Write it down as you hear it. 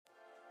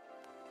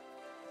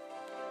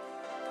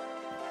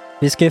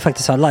Vi ska ju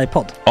faktiskt ha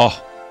livepodd. Ja,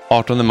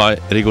 18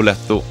 maj,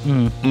 Rigoletto.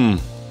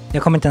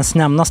 Jag kommer inte ens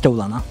nämna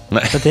stolarna.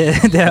 Nej. För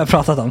det har jag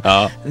pratat om.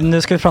 Ja.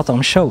 Nu ska vi prata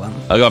om showen.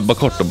 Ja, bara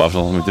kort då, bara för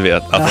de som inte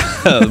vet.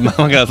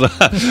 Man kan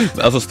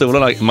alltså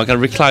stolarna, man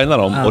kan reclina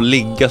dem och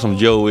ligga som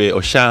Joey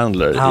och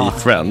Chandler i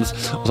Friends.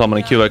 Och så har man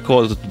en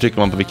QR-kod och så trycker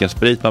man på vilken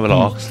sprit man vill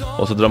ha.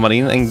 Och så drar man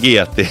in en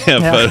GT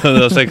för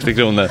 160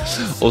 kronor.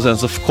 Och sen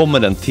så kommer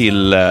den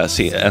till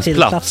ens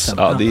plats.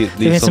 Ja, det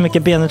finns så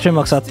mycket benutrymme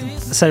också att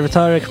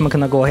servitörer kommer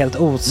kunna gå helt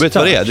ostört. Vet du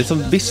vad det är? Det är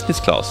som business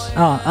class.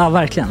 Ja,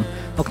 verkligen.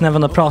 Och när vi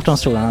då pratar om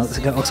stolarna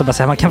så kan jag också bara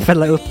säga att man kan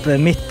fälla upp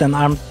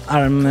mitten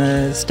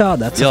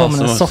armstödet så får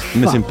man en soffa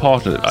med sin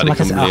partner. Ja, det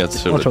kommer bli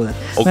helt otroligt.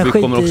 Och men vi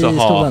kommer också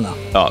stolarna.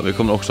 vi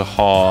kommer också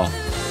ha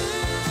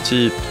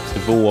typ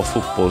 2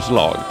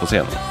 fotbollslag på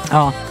scenen.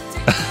 Ja.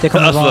 Det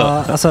kommer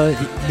vara, alltså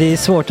det är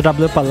svårt att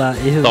rabbla upp alla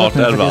i huvudet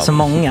nu för det är så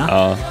många.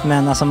 Ja.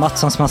 Men alltså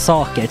Mattssons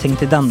massaker, tänk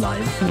till den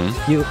live.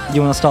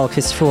 Jonas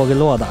Dahlqvists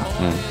frågelåda.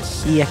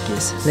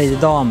 Ekis, Lady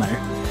Damer.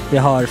 Vi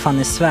har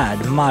Fanny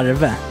Svärd,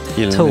 Marve,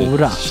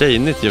 Tora.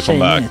 Tjejnytt gör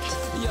comeback.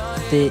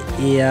 Det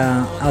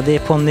är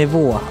på en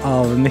nivå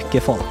av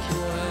mycket folk.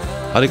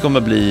 Ja, det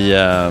kommer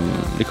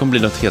bli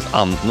något helt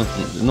annat.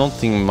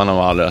 Någonting man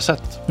har aldrig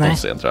sett på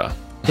scen, tror jag.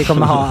 Det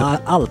kommer ha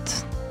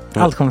allt.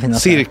 Allt kommer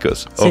finnas.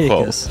 Cirkus.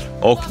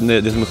 Och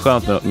det som är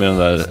skönt med de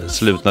där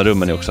slutna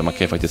rummen är också att man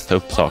kan ju faktiskt ta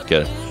upp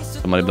saker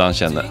som man ibland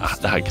känner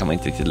det här kan man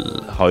inte riktigt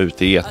ha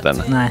ute i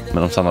etern. Nej.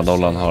 Men om Sanna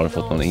Dollan har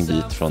fått någon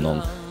invit från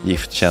någon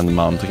giftkänd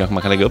man så kanske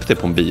man kan lägga upp det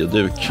på en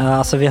bioduk. Ja,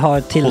 alltså vi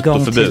har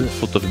tillgång till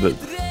fotoförbud.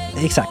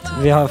 Exakt,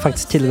 vi har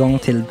faktiskt tillgång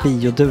till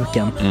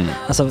bioduken.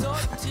 Alltså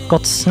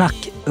gott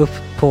snack upp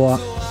på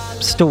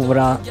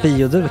stora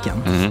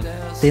bioduken.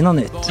 Det är något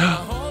nytt.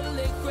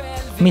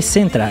 Missa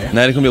inte det här.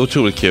 Nej, det kommer bli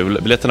otroligt kul.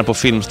 Biljetterna på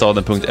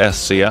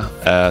filmstaden.se.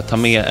 Ta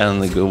med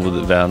en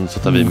god vän så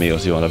tar vi med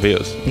oss Johan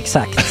Rabaeus.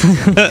 Exakt.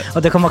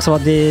 Och det kommer också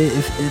vara det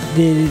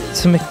är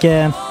så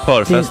mycket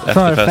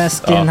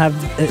förfest i den här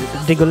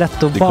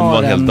Rigoletto-baren. Det kommer vara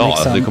en hel dag.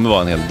 Liksom. Det kommer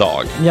vara en hel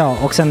dag. Ja,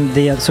 och sen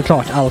det är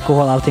såklart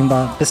alkohol, allting.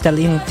 Bara beställ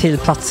in till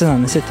platserna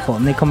ni sitter på.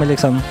 Ni kommer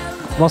liksom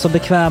vara så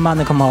bekväma,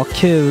 ni kommer ha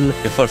kul.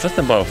 Är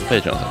förfesten bara för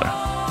Patreon eller?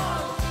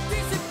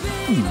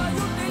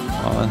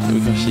 Ja,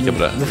 vi kan kika på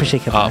det. Vi får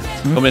kika på det.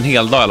 Det kommer en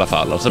hel dag i alla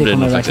fall. Och så blir det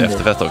någon slags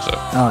efterfest också.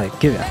 Ja,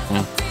 gud ja.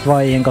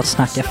 Vad är en gott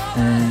snack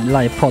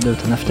livepodd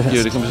utan efterfest?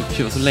 Gud, det kommer bli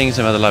kul. Så länge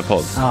sedan vi hade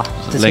livepodd. Ja,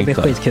 det ska bli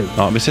skitkul.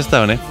 Ja, vi ses där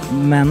hörni.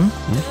 Men,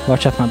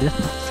 vart köper man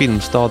biljetterna?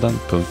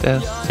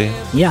 Filmstaden.se.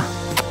 Ja,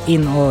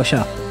 in och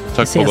köp.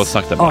 Tack på Gott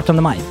Snack där.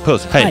 18 maj.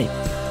 Puss, hej.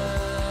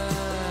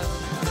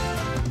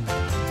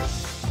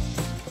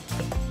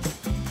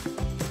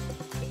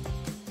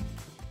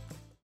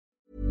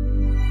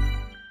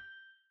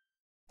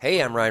 Hey,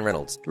 I'm Ryan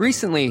Reynolds.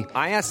 Recently,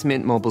 I asked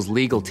Mint Mobile's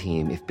legal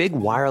team if big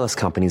wireless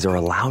companies are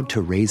allowed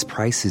to raise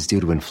prices due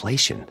to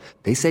inflation.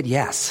 They said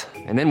yes.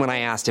 And then when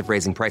I asked if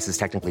raising prices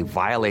technically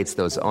violates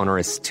those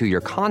onerous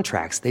 2-year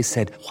contracts, they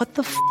said, "What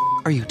the f***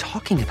 are you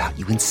talking about,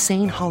 you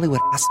insane Hollywood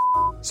ass?"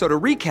 So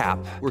to recap,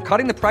 we're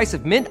cutting the price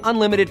of Mint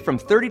Unlimited from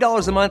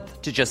 $30 a month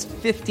to just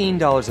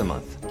 $15 a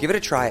month. Give it a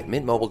try at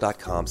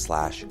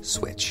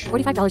mintmobile.com/switch.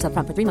 $45 up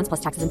front for 3 months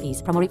plus taxes and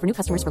fees. Promo rate for new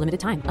customers for limited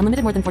time.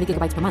 Unlimited more than 40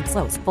 gigabytes per month.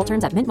 Slows full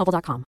terms at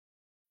mintmobile.com.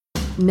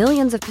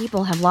 Millions of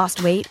people have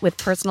lost weight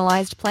with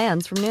personalized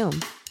plans from Noom.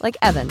 Like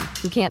Evan,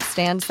 who can't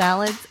stand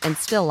salads and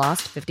still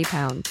lost 50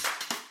 pounds.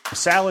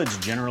 Salads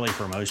generally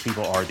for most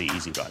people are the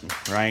easy button,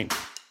 right?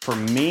 For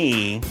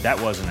me,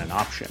 that wasn't an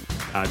option.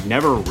 I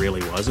never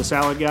really was a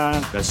salad guy.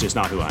 That's just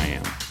not who I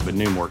am. But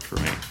Noom worked for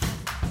me.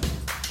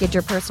 Get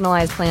your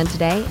personalized plan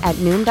today at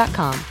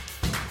Noom.com.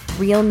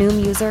 Real Noom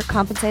user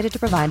compensated to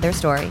provide their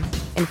story.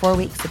 In 4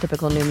 weeks, the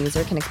typical Noom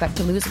user can expect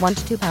to lose 1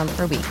 to 2 pounds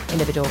per week.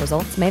 Individual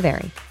results may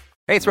vary.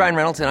 Hey, it's Ryan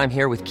Reynolds, and I'm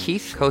here with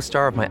Keith,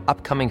 co-star of my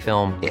upcoming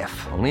film, If,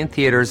 only in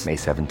theaters May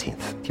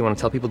 17th. Do you want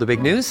to tell people the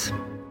big news?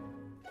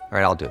 All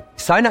right, I'll do it.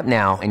 Sign up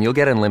now and you'll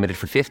get unlimited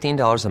for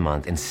 $15 a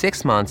month and 6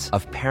 months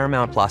of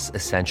Paramount Plus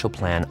Essential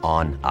Plan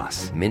on us.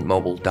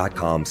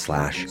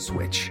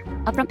 Mintmobile.com/switch.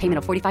 Upfront payment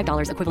of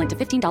 $45 equivalent to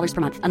 $15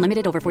 per month.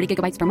 Unlimited over 40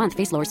 gigabytes per month.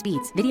 Face lower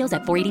speeds. Videos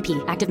at 480p.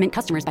 Active Mint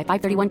customers by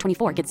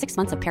 531.24 get 6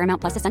 months of Paramount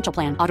Plus Essential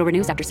Plan. Auto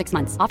renews after 6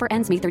 months. Offer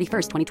ends May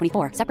 31st,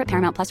 2024. Separate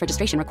Paramount Plus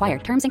registration required.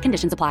 Terms and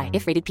conditions apply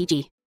if rated PG.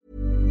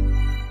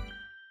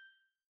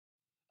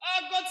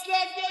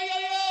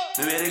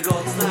 Nu är det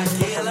gott snack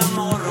hela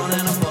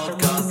morgonen och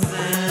podcasten.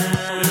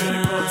 Nu är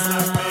det gott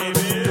snack,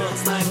 baby. Gott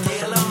snack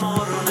hela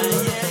morgonen,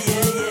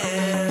 yeah.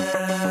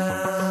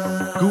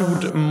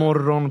 God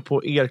morgon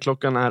på er.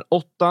 Klockan är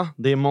 8.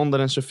 Det är måndag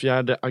den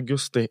 24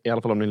 augusti. I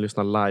alla fall om ni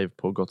lyssnar live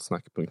på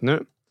gottsnack.nu.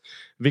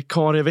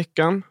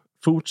 Vikarieveckan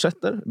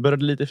fortsätter.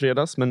 Började lite i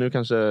fredags, men nu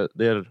kanske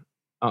det är...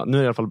 Ja, nu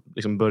är det i alla fall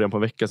liksom början på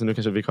veckan, så nu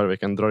kanske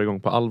vikarieveckan drar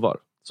igång på allvar.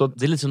 Så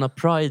det är lite som när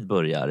Pride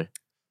börjar.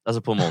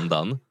 Alltså på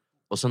måndagen.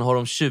 Och sen har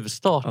de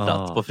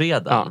tjuvstartat på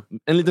fredag. Ja,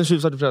 en liten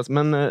tjuvstart på fredag.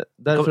 Men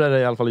därför är det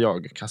i alla fall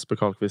jag, Kasper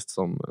Karlqvist,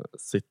 som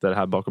sitter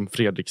här bakom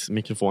Fredriks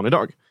mikrofon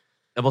idag.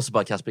 Jag måste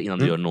bara, Kasper, innan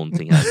du gör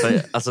någonting här.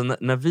 För, alltså,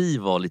 när vi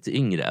var lite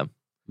yngre,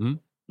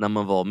 när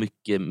man var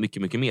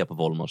mycket mer på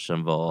Volmars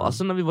än var,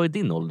 alltså när vi var i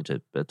din ålder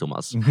typ,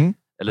 Thomas.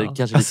 Eller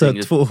kanske lite alltså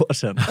yngre. 2 år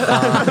sedan.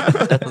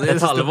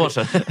 Ett halvår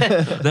sedan.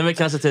 Nej, men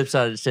kanske typ så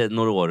här,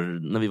 några år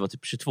när vi var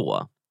typ 22.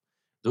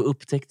 Då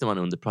upptäckte man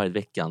under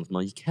Pride-veckan att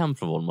man gick hem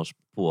från Volmars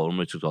på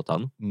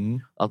Ormöjtsgatan.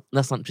 Att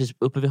nästan precis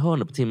uppe vid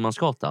hörnet på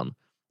Timmansgatan,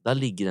 där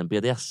ligger en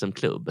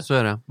BDSM-klubb. Så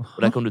är det.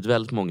 Och där kom det ut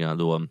väldigt många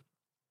då,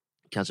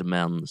 kanske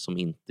män som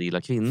inte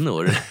gillar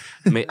kvinnor.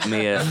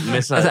 med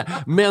så här,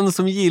 alltså, män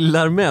som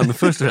gillar män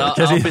först. ja,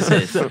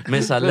 precis.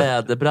 Med så här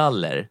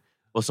läderbrallor.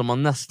 Och som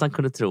man nästan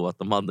kunde tro att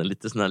de hade en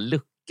lite sån här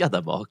lucka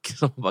där bak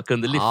som man bara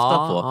kunde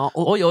lyfta på.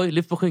 Oj,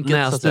 lyft på skynket.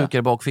 Näsdukar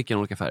i bakfickan i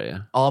olika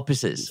färger. Ja,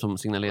 precis. Som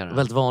signalerar.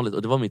 Väldigt vanligt.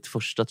 Och det var min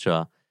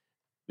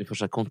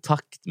första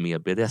kontakt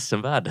med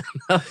BDSM-världen.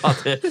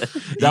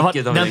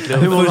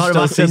 Hur många har det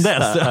varit sen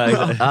dess?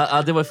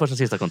 Ja, det var första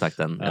sista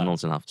kontakten jag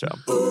någonsin haft, tror jag.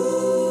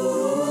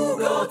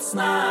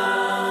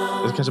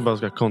 Jag kanske bara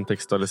ska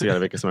kontextualisera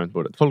vilka som är runt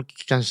bordet.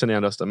 Folk kanske känner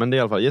igen rösten, men det är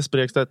i alla fall Jesper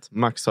Ekstedt,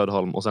 Max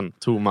Söderholm och sen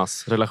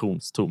Thomas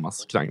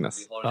Krangnes.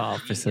 Ja,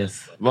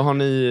 precis. Vad har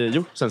ni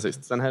gjort sen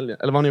sist? Sen helgen?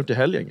 Eller vad har ni gjort i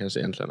helgen kanske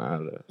egentligen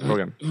är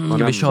frågan.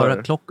 Ska vi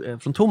köra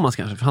från Thomas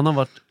kanske? För han har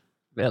varit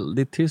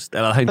väldigt tyst.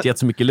 Eller han har inte gett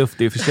så mycket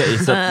luft i och för sig.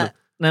 Så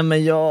Nej,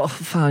 men jag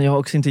har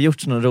också inte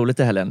gjort något roligt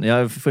i helgen. Jag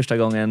har för första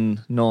gången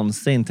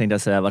någonsin, tänkte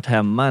jag säga, varit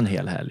hemma en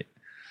hel helg.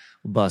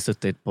 Och bara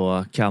suttit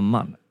på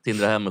kammaren.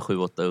 Tindra hem med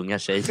 7-8 unga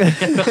tjejer.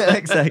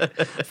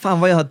 Exakt. Fan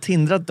vad jag har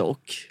tindrat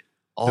dock.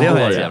 Det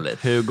var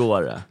trevligt. Hur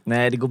går det?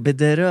 Nej, det går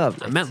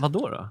bedrövligt. Men vad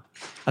då?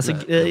 Alltså,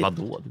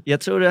 vadå?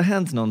 Jag tror det har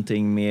hänt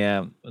någonting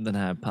med den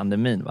här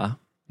pandemin, va?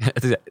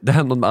 Det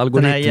hände något med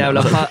algoritmen. Den här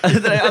jävla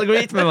den här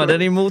algoritmen, va?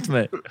 Den är emot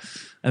mig.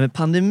 Nej, men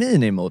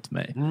pandemin är emot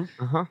mig.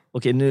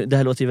 Okej, nu, det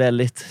här låter ju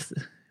väldigt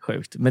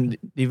sjukt. Men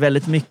det är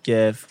väldigt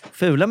mycket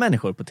fula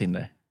människor på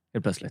Tinder.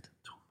 Helt plötsligt.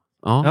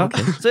 Ja,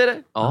 okay. Så är det.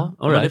 Ja,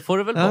 men det får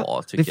det väl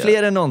vara, tycker jag. Det är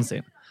fler än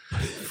någonsin.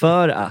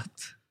 För att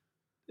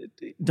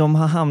de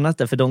har hamnat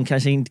där, för de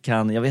kanske inte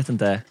kan, jag vet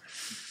inte.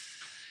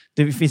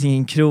 Det finns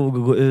ingen krog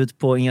att gå ut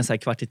på, ingen så här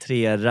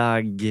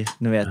 2:45-ragg,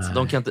 ni vet.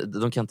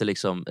 De kan inte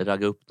liksom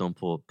ragga upp dem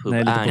på pub.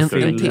 Nej,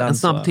 en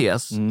snabb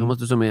tes, då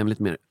måste du som är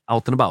lite mer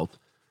out and about.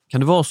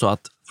 Kan det vara så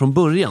att från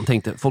början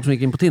tänkte folk som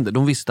gick in på Tinder,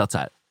 de visste att så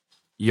här,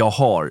 jag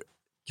har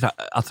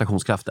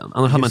attraktionskraften,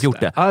 annars hade man inte gjort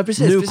det. Ja,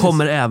 precis.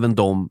 Kommer även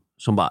de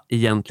som bara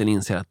egentligen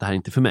inser att det här är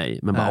inte för mig,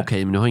 men bara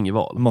okej, men nu har jag inget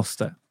val.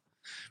 Måste.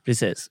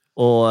 Precis.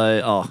 Och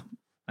ja,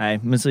 nej,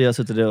 men så jag har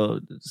suttit och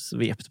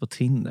svept på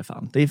Tinder,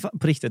 fan. Det är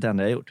på riktigt det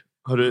enda jag har gjort.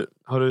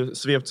 Har du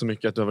svept så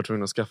mycket att du har varit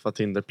tvungen att skaffa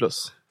Tinder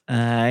plus?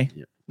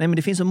 Nej, men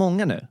det finns så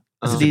många nu.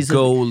 Alltså, det är så...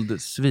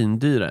 Gold,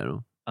 svindyra är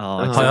det.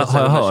 Ja, har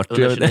jag hört.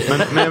 Det är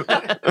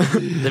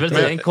väl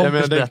en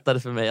kompis berättade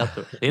för mig att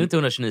det är inte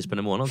 129 spänn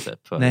i månaden typ.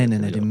 Nej,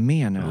 det är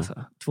mer nu alltså.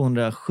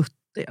 270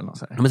 eller något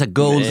så här. Men så här,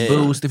 gold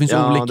boost, det finns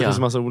olika. Ja, det finns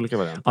massa olika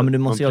varianter. Ja, men du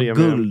måste ju ha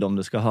guld om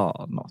du ska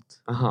ha något.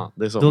 Aha,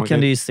 det är så. Då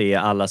kan du ju se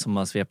alla som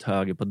har svept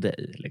höger på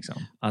dig liksom.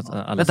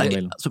 Alla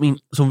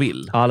som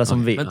vill. Alla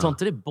som vill. Men tar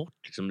inte det bort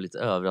liksom lite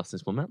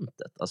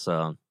överraskningsmomentet?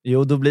 Alltså...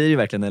 Jo, då blir det ju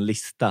verkligen en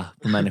lista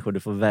på människor du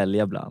får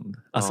välja bland.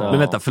 Alltså, men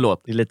vänta,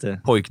 förlåt. Det är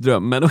lite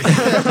pojkdröm, men okej.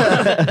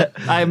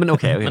 Nej, men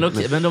okej.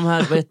 Men de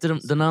här, vad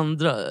heter den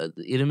andra?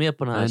 Är du med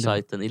på den här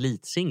sajten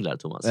Elitsinglar,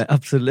 Thomas? Nej,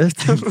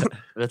 absolut inte.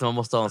 Vet du, man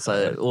måste ha en så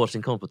här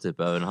årsinkomst på typ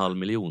över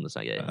 500 000 och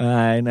såna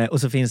grejer. Nej.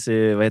 Och så finns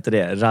ju, vad heter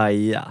det?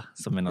 Raya,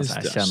 som är någon så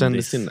här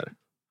kändis.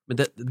 Men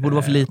det borde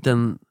vara för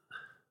liten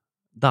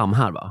damm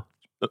här, va?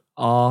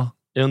 Ja.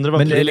 Jag undrar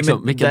vad där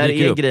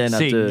är grejen att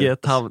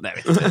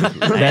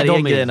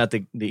grejen att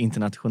det är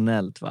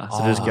internationellt, va?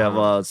 Så du ska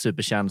vara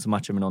superkänd som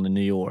matchar med någon i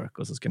New York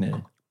och så ska ni...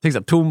 Tänk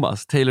så,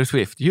 Thomas, Taylor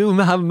Swift,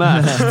 you have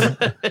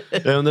matched.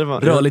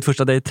 Rörligt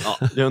första dejt.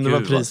 Jag undrar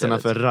vad priserna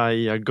för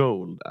Raya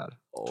Gold är.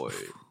 Oj,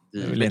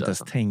 jag vill inte ens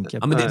tänka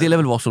på. Ja, men det lär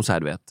väl vara som så här,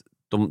 du vet.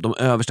 De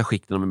översta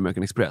skikten av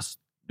American Express.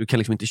 Du kan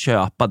liksom inte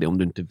köpa det om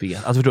du inte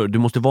vet. Alltså förstår du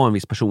måste vara en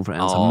viss person för att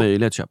ens ha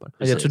möjlighet att köpa.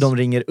 Jag tror de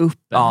ringer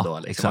upp ändå,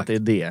 liksom, att det är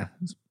det.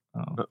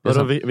 Ja.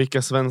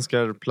 Vilka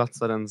svenskar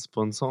platsar ens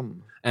på en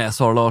sån?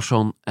 Sara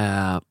Larsson,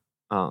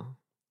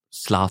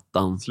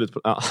 Zlatan.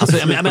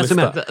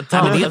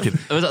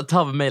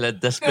 Tabbe mejlar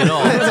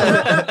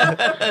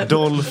desperat.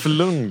 Dolph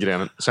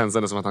Lundgren känns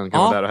det som att han kan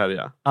vara där och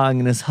härja.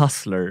 Agnes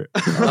Hustler.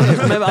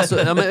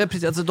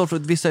 Precis, Dolph,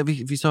 vissa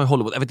har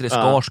Hollywood. Jag vet inte,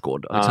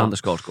 Skarsgård, Alexander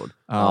Skarsgård.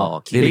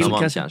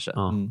 Killman kanske.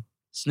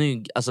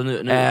 Snygg, alltså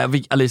nu...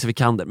 Alicia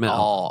Vikander.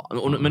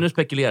 Men nu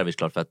spekulerar vi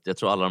klart, för att jag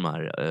tror alla de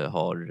här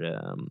har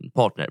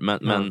partner.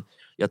 Men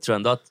jag tror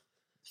ändå att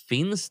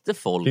finns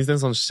det en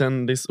sån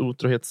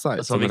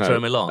kändisotrohetssajt som Victoria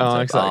Milan? Ja,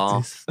 typ. exakt.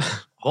 Ja.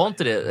 Var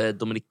inte det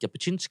Dominika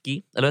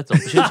Peczynski? Eller vet du,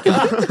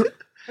 Peczynska?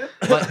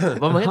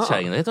 Vad heter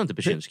kärringen? Heter inte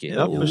Peczynski?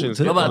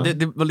 Det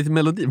var lite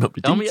melodi.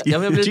 Ja, men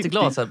jag blev lite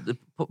glad. Så här,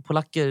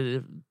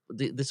 polacker,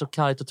 det är så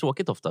kargt och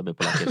tråkigt ofta med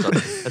polacker. Så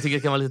jag tycker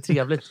det kan vara lite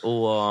trevligt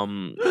att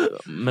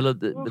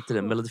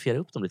melodifiera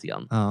upp dem lite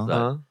grann.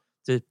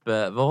 Typ,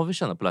 vad har vi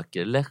kända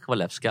polacker? Lech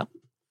Walewska.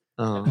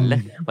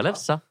 Lech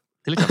Walewska,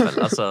 till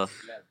exempel. Alltså,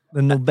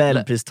 den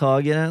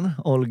Nobelpristagaren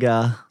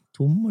Olga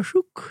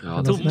Tomasjuk.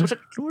 Ja,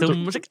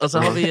 Tomasjuk. Och så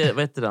har vi,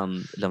 vad heter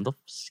han,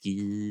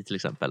 Lewandowski till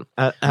exempel.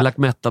 Black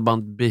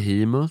metal-band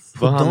Behemoth.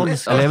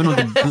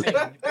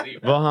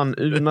 Var han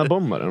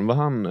Una-bombaren? Var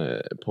han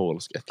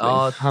polsk?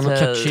 Ja, han och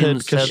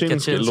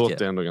Kaczynski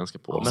låter ändå ganska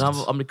polsk. Men han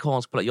var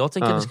amerikansk polack. Jag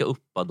tänker att vi ska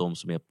uppa de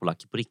som är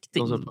polacker på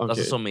riktigt.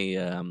 Alltså som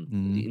är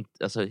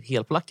alltså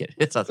helpolacker.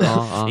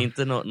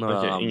 Inte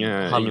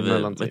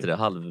några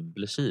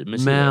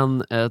halvblessyr.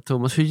 Men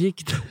Thomas, hur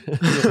gick det?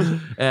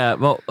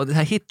 Det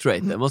här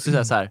hitraten, måste jag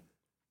säga så här.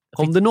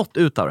 Kom det något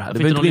ut av det här? Du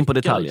behöver inte gå in på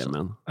detaljer,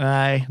 liksom. Men...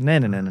 Nej.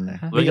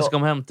 Jag ska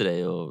komma hem till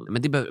dig och...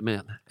 Men det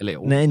behöver...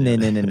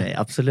 Nej,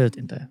 absolut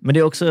inte. Men det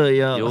är också...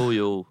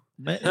 Jo.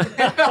 Men...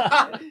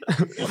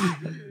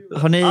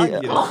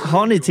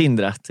 har ni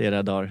tindrat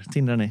era dagar?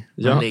 Tindrar ni?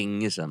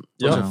 Länge sedan.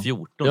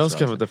 2014. Jag har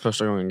skaffat det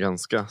första gången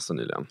ganska så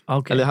nyligen.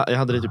 Okay. Eller jag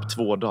hade det typ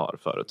 2 dagar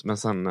förut. Men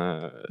sen...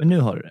 Men nu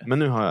har du det? Men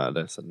nu har jag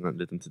det sen en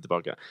liten tid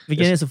tillbaka.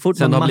 Vilken är så fort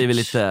sen har blivit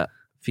lite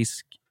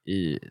fisk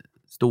i...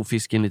 Stor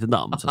fisk i en liten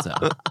damm, så att säga.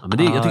 Ja, men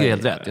det, jag tycker det är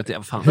helt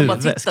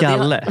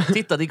rätt.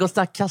 Titta, det går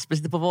starkt. Kasper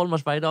sitter på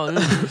Walmart varje dag.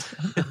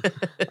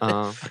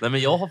 Nej,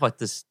 men jag har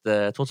faktiskt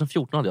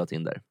 2014 hade jag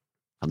Tinder.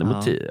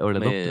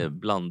 Med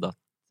blandat.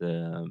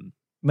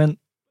 Men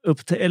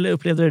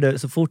upplevde du det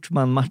så fort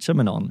man matchar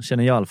med någon,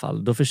 känner jag i alla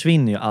fall, då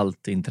försvinner ju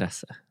allt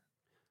intresse.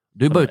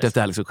 Du är bara ute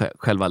efter liksom,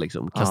 själva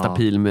liksom, kasta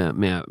pil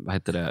med vad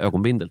heter det,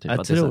 ögonbindel typ.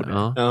 Jag tror det.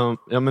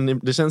 Ja, men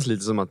det känns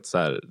lite som att så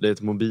här, det är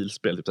ett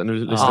mobilspel typ. Så här,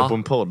 nu lyssnar jag på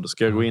en podd,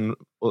 ska jag gå in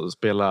och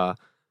spela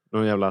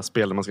någon jävla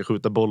spel där man ska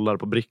skjuta bollar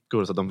på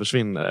brickor så att de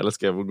försvinner, eller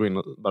ska jag gå in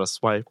och bara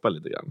swipa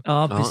lite grann?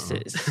 Ja,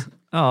 precis.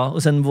 Ja,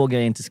 och sen vågar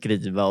jag inte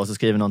skriva och så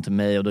skriver någon till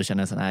mig och då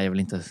känner jag så här, nej, jag vill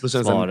inte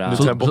svara.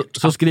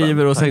 Så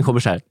skriver och sen kommer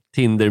så här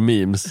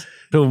Tinder-memes.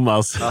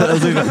 Thomas.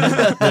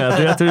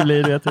 Jag tror det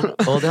blir det.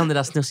 Och det är den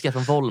där snuskiga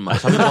från Volmar.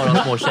 Han är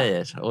bara små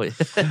tjejer. Oj.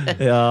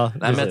 Ja,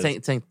 nej, men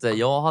jag tänkte,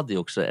 jag hade ju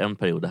också en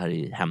period här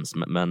i hemskt,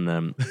 men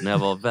när jag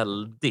var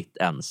väldigt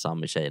ensam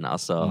med tjejerna.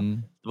 Alltså,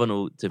 det var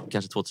nog typ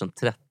kanske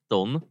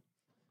 2013.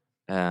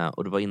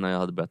 Och det var innan jag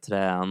hade börjat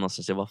träna.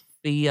 Så jag var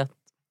fet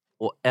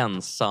och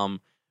ensam.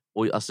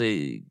 Och alltså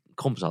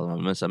kompisar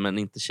hade man, men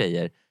inte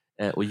tjejer.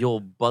 Och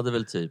jobbade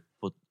väl typ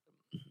på...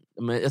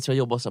 Men jag tror jag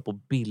jobbade så här på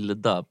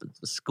bilda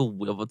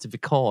skog. Jag var typ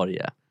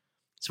vikarie.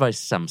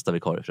 Sveriges sämsta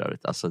vikarie för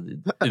övrigt. Alltså,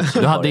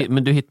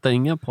 men du hittade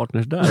inga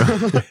partners där?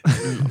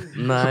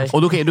 Nej.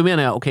 Och då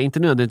menar jag, inte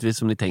nödvändigtvis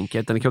som ni tänker,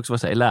 utan det kan också vara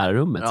så här, i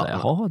lärarrummet.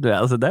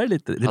 Alltså där är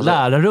lite,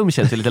 lärarrum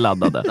känns ju lite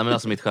laddade. Nej, men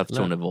alltså mitt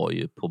självförtroende var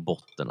ju på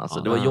botten.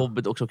 Alltså, det var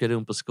jobbigt också att åka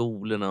runt på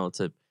skolorna och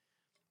typ...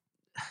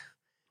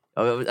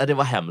 Ja, det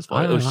var hemskt.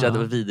 Usch, det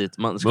var vidrigt.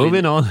 Man skulle in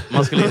i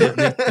ett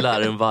nytt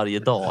lärarrum varje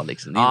dag.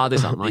 Liksom. Det är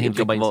sant.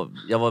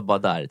 Jag var bara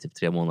där i typ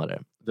 3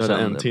 månader. Du hade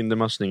en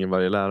Tinder-matchning i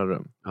varje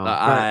lärarrum.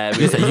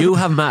 You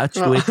have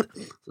matched with...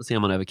 Så ser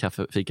man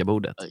över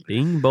fikabordet.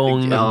 Bing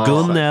bong,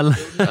 Gunnel.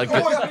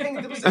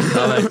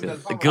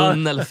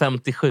 Gunnel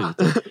 57.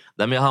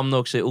 Nej, men jag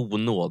hamnade också i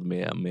onåd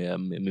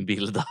med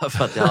bilda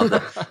för att jag hade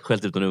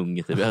skällt ut en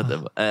unge.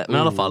 Men i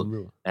alla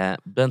fall,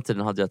 den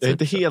tiden hade jag... Jag är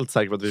inte helt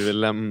säker på att vi vill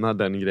lämna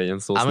den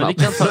grejen så snabbt. Men vi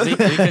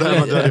kan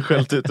du hade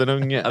skällt ut en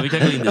unge. Vi kan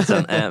gå in dit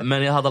sen.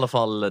 Men jag hade i alla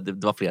fall...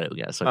 Det var flera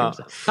ungar. Så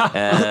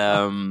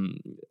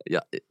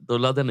då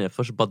laddade jag ner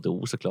först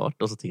Badoo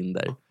såklart. Och så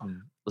Tinder.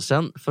 Och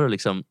sen för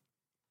liksom...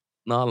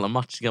 När alla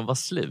matchningar var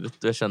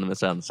slut. Och jag kände mig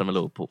sen som jag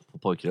låg på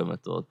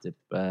pojkrummet. Och typ...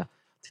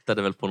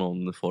 tittade väl på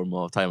någon form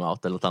av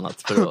timeout eller något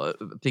annat för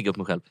att pigga upp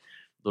mig själv.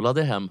 Då laddade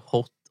jag hem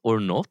Hot or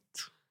Not.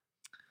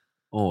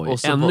 Oj,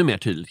 ännu mer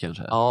tydligt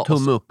kanske. Ja,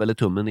 tumme upp eller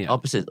tummen ner. Ja,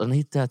 precis. Och den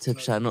hittade jag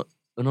typ så här,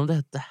 undrar om det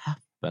hette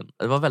Happen.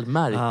 Det var väldigt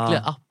märkliga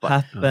appar.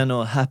 Happen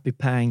och Happy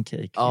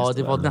Pancake. Ja,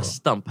 det var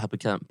nästan på Happy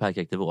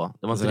Pancake-nivå.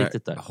 Det var inte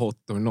riktigt där.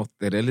 Hot or Not,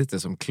 är det lite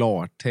som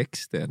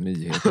klartext, det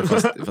nyheter,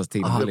 fast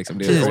Tinder liksom.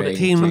 Det är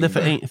Tinder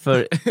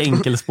för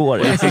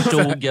enkelspårig. Jag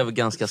förstod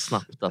ganska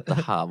snabbt att det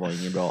här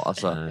var inget bra.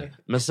 Alltså.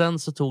 Men sen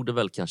så tog det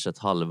väl kanske ett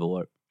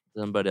halvår.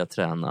 Sen började jag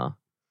träna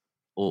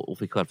och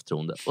fick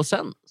självförtroende. Och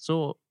sen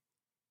så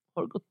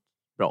har det gått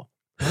bra.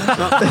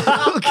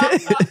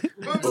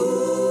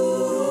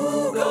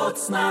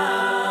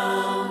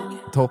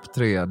 Topp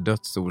 3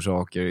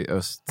 dödsorsaker i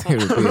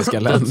östeuropeiska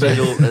länder.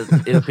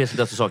 Europeiska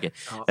dödsorsaker.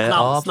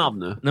 Snabb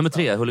nu. Nummer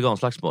 3,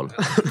 huliganslagsmål.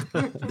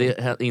 Det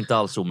är inte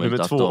alls omöjligt.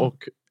 Nummer 2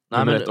 och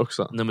nummer 1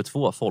 också. Nummer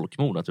 2,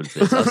 folkmord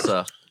naturligtvis.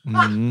 Alltså,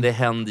 det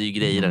händer ju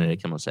grejer där nere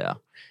kan man säga.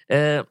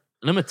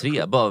 Nummer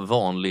 3, bara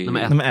vanlig...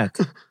 Nummer 1.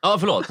 Ja,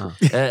 förlåt.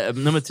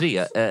 Nummer 3,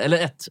 eller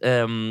 1.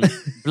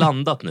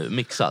 Blandat nu,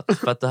 mixat.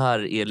 För att det här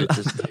är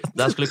lite...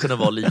 Det här skulle kunna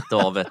vara lite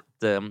av ett...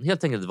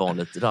 helt enkelt ett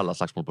vanligt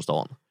rallarslagsmål på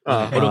stan.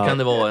 Och då kan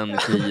det vara en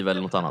kniv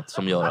eller något annat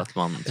som gör att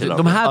man...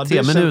 De här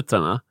 3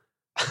 minuterna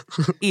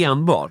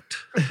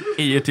enbart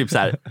är ju typ så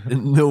här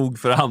nog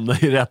för att hamna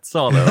i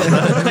rättssalen.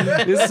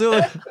 Det är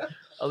så...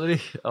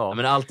 Ja,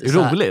 men allt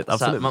roligt,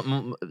 så här,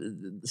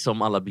 absolut.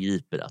 Som alla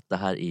begriper att det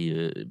här är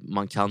ju...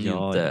 Man kan ju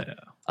inte...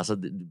 Alltså,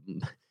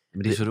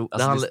 men det är så roligt.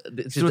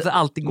 Jag tror att det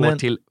alltid går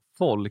till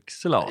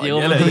folkslag. Jo,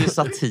 men det är ju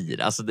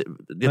satir. Alltså det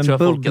men tror jag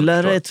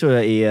bubblare tror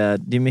jag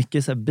det är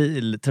mycket så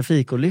här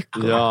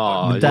trafikolyckor.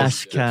 Ja,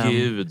 dashcam.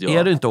 Gud, ja.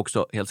 Är du inte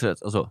också helt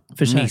rätt? Alltså,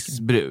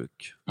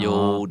 missbruk.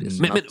 Jo, det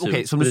är men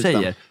okej, som du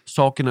säger,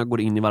 sakerna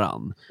går in i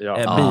varann.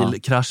 Ja.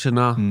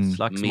 Bilkrascherna,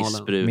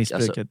 slagsmålen. Missbruk.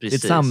 Alltså, det är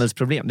ett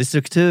samhällsproblem. Det är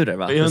strukturer,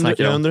 va? Jag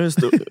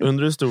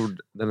undrar hur stor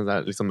den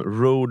där liksom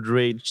road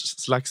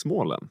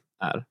rage-slagsmålen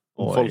är.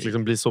 Och folk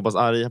liksom blir så pass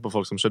arga på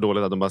folk som kör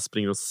dåligt att de bara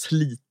springer och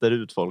sliter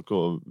ut folk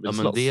och vill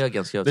slåss. Det är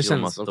ganska det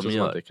känns också de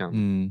som att det kan.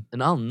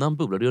 En annan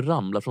bubbla, det är att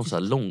ramla från så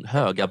här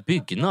höga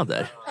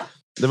byggnader.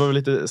 Det var väl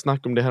lite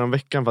snack om det här om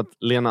veckan för att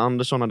Lena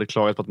Andersson hade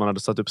klagat på att man hade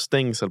satt upp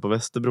stängsel på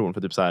Västerbron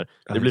för typ så här,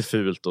 det blir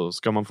fult och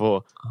ska man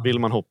få, vill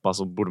man hoppa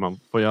så borde man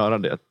få göra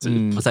det.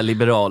 Typ. Så här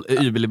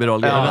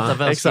überliberal.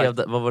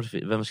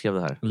 Vem skrev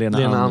det här?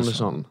 Lena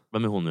Andersson.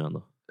 Vem är hon nu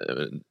ändå?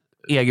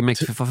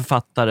 Egenmäktig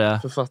författare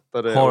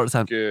har så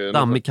här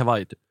dammig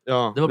kavaj typ.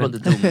 Ja, det var bland det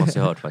dummaste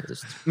jag hört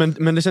faktiskt.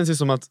 Men det känns ju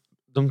som att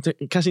de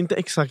kanske inte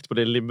exakt på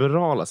det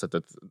liberala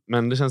sättet,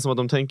 men det känns som att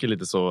de tänker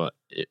lite så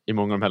i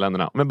många av de här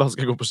länderna, om jag bara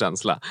ska gå på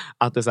känsla,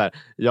 att det är så här,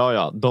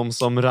 de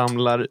som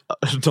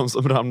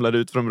ramlar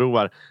ut från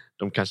broar,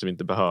 de kanske vi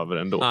inte behöver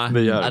ändå. De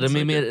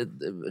är mer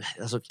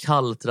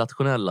kallt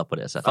rationella på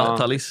det sättet.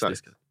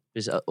 Fatalistiska.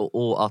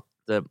 Och att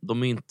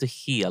de är inte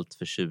helt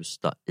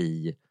förtjusta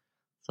i,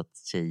 så att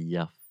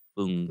säga,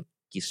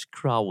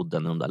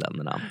 funkis-crowden i de där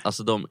länderna.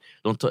 Alltså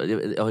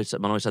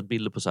man har ju sett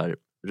bilder på så här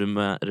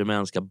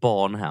rumänska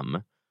barnhem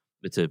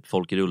med typ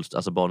folk i rullstol,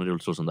 alltså barn i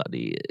rullstol som där.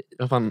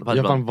 Jag har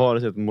fan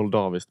varit i ett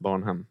moldaviskt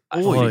barnhem.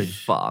 Oj,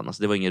 fan.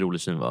 Alltså, det var ingen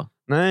rolig syn, va?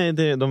 Nej,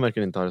 de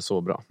verkar inte ha det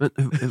så bra.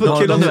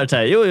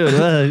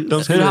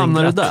 Hur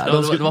hamnade du där?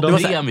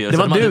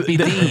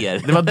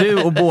 Det var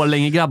du och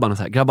Borlänge-grabbarna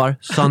så här. Grabbar,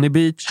 Sunny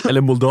Beach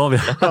eller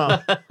Moldavia?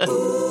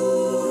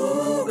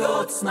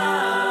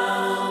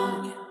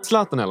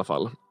 Zlatan i alla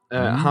fall.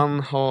 Han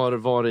har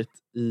varit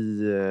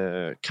i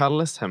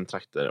Kalles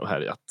hemtrakter och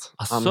härjat.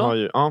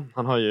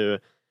 Han har ju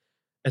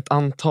ett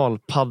antal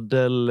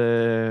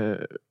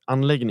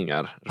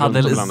paddelanläggningar.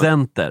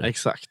 Paddelcenter.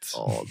 Exakt.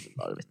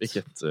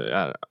 Vilket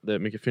det är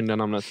mycket fyndiga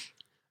namnet.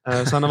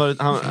 Så han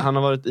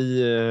har varit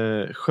i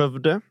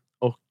Skövde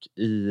och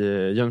i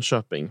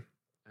Jönköping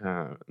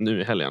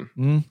nu i helgen.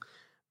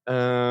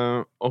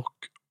 Och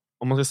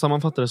om man ska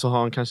sammanfatta det så har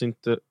han kanske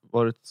inte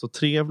varit så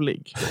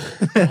trevlig.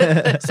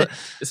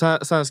 så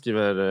här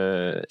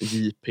skriver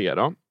JP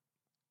då.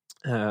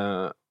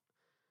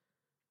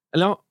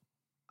 Eller ja,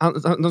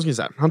 de skriver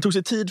så här. Han tog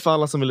sig tid för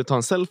alla som ville ta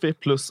en selfie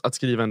plus att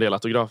skriva en del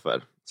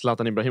autografer.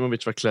 Zlatan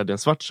Ibrahimovic var klädd i en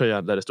svart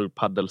tröja där det stod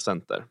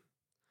paddelcenter.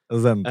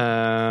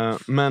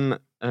 Men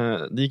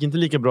det gick inte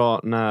lika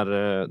bra när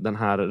den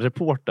här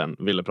reportern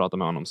ville prata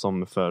med honom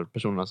som för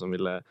personerna som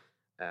ville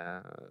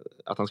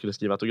att han skulle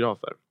skriva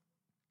autografer.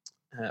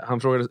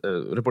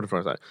 Reportern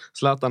frågade så här: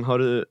 Zlatan,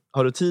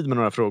 har du tid med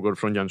några frågor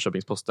från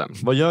Jönköpingsposten?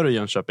 Vad gör du i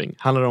Jönköping?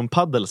 Handlar det om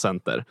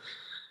paddelcenter?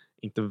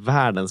 Inte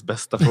världens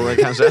bästa fråga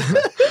kanske.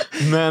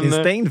 Men, en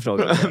stängd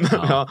fråga.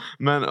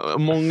 Men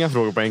många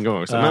frågor på en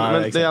gång också.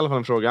 Men det är i alla fall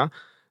en fråga.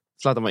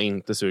 Zlatan var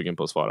inte sugen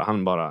på att svara.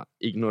 Han bara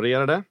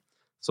ignorerade.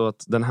 Så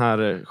att den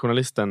här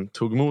journalisten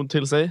tog mod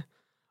till sig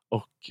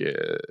och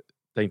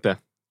tänkte,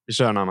 vi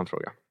kör en annan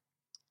fråga.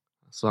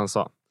 Så han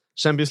sa: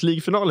 Champions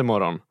League-final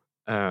imorgon.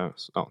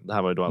 Det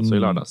här var ju då alltså i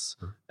lördags.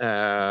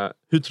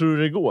 Hur tror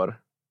du det går?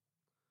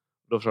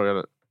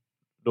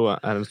 Då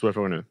är den stora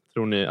frågan nu.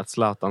 Tror ni att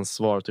Zlatans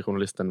svar till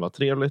journalisten var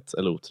trevligt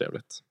eller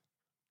otrevligt?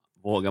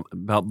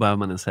 Bör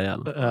man ens säga?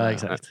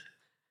 Exakt.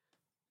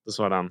 Då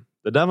svarade han: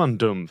 det där var en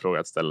dum fråga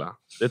att ställa.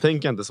 Det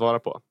tänker jag inte svara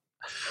på.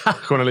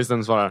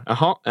 Journalisten svarar: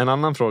 jaha, en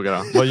annan fråga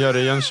då. Vad gör du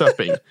i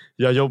Jönköping?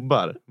 Jag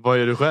jobbar. Vad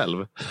gör du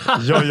själv?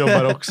 Jag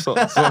jobbar också.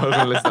 Så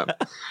journalisten.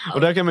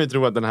 Och där kan man ju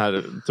tro att den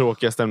här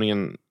tråkiga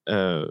stämningen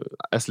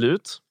är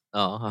slut.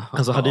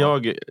 Alltså hade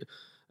jag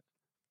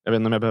vet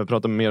inte om jag behöver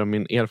prata mer om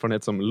min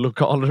erfarenhet som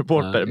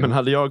lokalreporter, men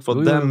hade jag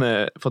fått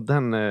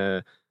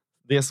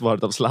det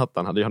svaret av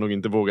Zlatan hade jag nog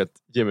inte vågat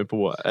ge mig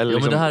på eller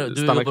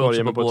stanna kvar och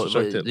ge mig på ett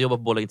försök till. Du jobbar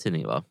på Borlänge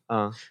Tidning, va? Det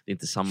är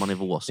inte samma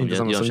nivå som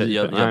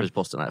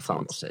Jönköpingsposten här,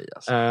 fan att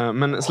säga.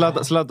 Men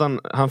Zlatan,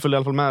 han följde i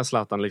alla fall med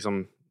Zlatan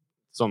liksom,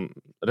 som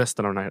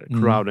resten av den här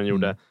crowden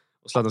gjorde.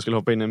 Och Zlatan skulle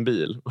hoppa in i en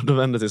bil. Och då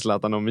vände sig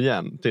Zlatan om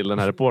igen till den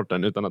här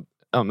reportern utan att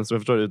han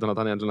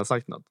egentligen har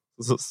sagt något.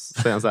 Så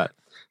säger han så här: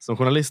 som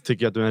journalist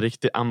tycker jag att du är en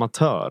riktig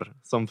amatör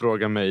som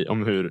frågar mig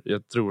om hur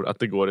jag tror att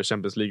det går i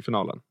Champions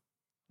League-finalen.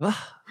 Va?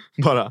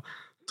 Bara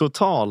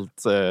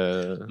totalt...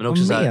 Men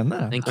också så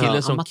här, en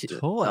kille som...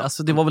 amatör.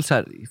 Alltså det var väl så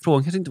här,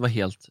 frågan kanske inte var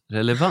helt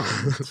relevant.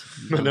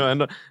 Men det var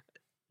ändå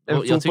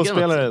en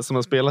fotbollsspelare som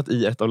har spelat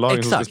i ett av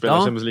lagen som ska spela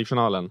Champions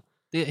League-finalen.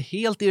 Det är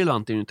helt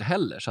irrelevant är det inte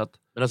heller. Så att...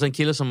 Men alltså en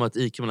kille som har ett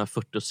IQ mellan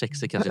 40 och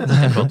 60 kanske inte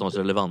kan prata om så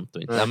relevant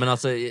och inte. Ja, men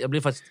alltså, jag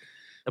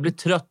blir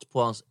trött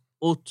på hans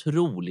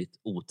otroligt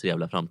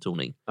otrevliga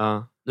framtoning.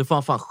 Nu får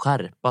han fan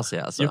skärpa sig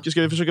alltså. Jocke,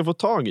 ska vi försöka få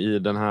tag i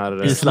den här...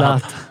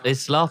 Det är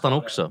Zlatan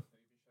också.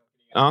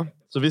 Ja,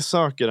 så vi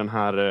söker den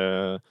här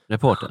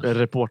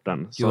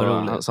reportern.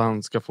 Så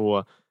han ska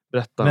få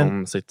berätta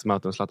om sitt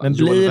möte med Zlatan. Men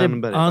Joel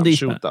Wennberg,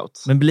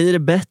 shootout. Men blir det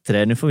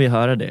bättre, nu får vi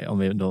höra det om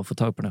vi då får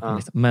tag på den här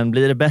journalisten. Men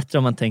blir det bättre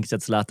om man tänker sig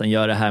att Zlatan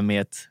gör det här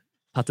med ett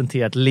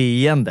patenterat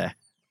leende?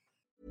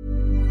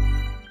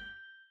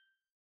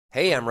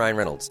 Hey, I'm Ryan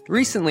Reynolds.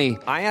 Recently,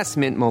 I asked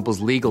Mint Mobile's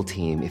legal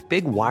team if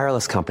big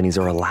wireless companies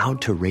are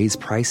allowed to raise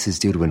prices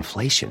due to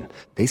inflation.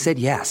 They said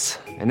yes.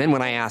 And then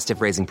when I asked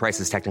if raising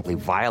prices technically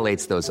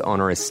violates those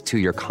onerous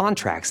two-year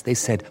contracts, they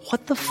said,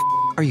 "What the f***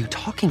 are you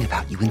talking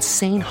about, you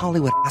insane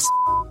Hollywood ass?"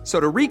 So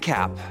to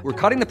recap, we're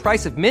cutting the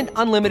price of Mint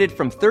Unlimited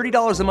from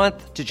 $30 a month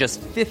to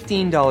just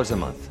 $15 a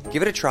month.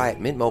 Give it a try at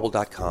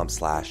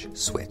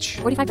mintmobile.com/switch.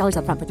 $45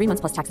 up front for 3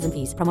 months plus taxes and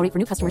fees. Promo rate for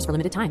new customers for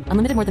limited time.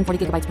 Unlimited more than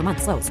 40 gigabytes per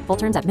month. Slows full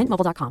terms at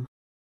mintmobile.com.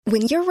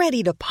 When you're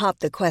ready to pop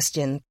the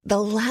question,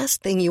 the last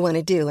thing you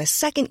want to do is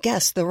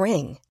second-guess the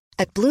ring.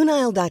 At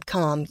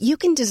BlueNile.com, you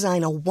can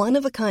design a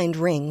one-of-a-kind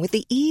ring with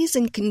the ease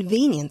and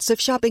convenience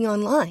of shopping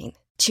online.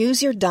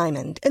 Choose your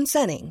diamond and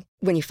setting.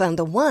 When you find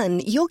the one,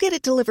 you'll get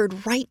it delivered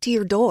right to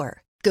your door.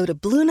 Go to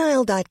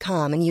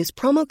BlueNile.com and use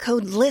promo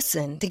code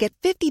LISTEN to get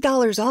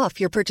 $50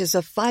 off your purchase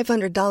of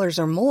 $500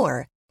 or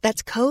more.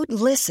 That's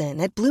code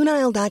LISTEN at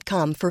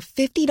BlueNile.com for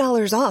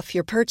 $50 off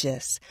your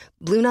purchase.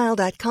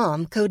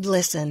 BlueNile.com, code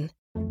LISTEN.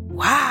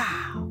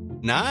 Wow!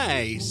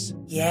 Nice!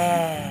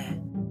 Yeah!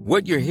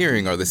 What you're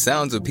hearing are the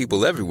sounds of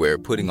people everywhere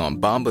putting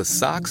on Bombas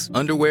socks,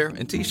 underwear,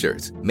 and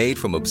T-shirts made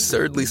from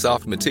absurdly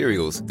soft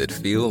materials that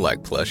feel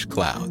like plush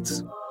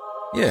clouds.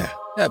 Yeah,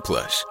 that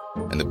plush.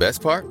 And the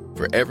best part?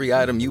 For every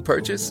item you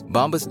purchase,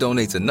 Bombas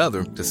donates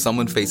another to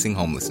someone facing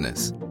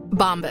homelessness.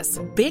 Bombas.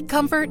 Big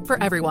comfort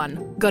for everyone.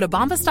 Go to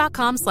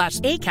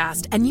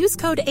bombas.com/ACAST and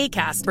use code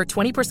ACAST for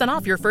 20%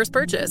 off your first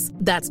purchase.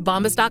 That's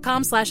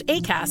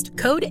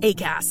bombas.com/ACAST. Code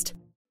ACAST.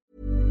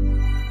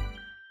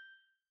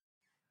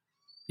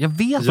 Jag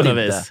vet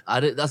inte.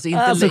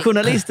 Alltså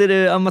journalist är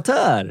du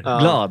amatör.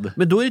 Glad.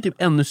 Men då är det typ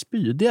ännu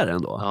spydigare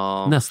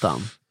ändå.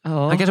 Nästan.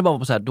 Han kanske bara var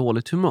på så här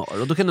dåligt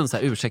humör. Och då kan den så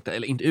här ursäkta,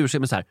 eller inte ursäkta,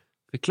 men så här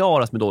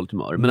förklaras med dåligt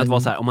humör. Men att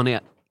vara så här, om man är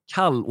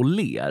kall och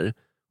ler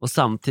och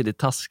samtidigt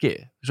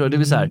taskig. Förstår du? Det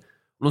blir så här.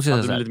 Att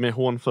det blir lite mer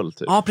hånfull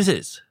typ. Ja,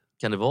 precis.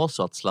 Kan det vara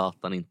så att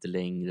Zlatan inte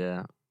längre,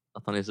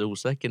 att han är så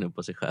osäker nu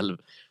på sig själv,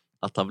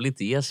 att han vill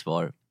inte ge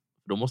svar?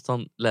 Då måste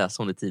han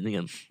läsa om det i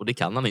tidningen. Och det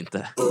kan han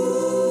inte.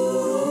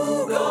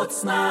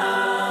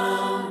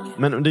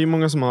 Men det är ju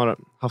många som har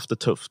haft det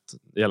tufft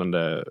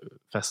gällande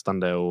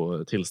festande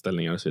och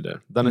tillställningar och så vidare.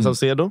 Danny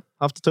Saucedo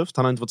har haft det tufft.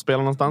 Han har inte fått spela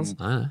någonstans.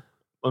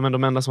 Men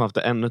de enda som har haft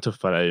det ännu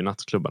tuffare är ju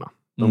nattklubbarna.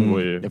 De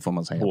går ju det får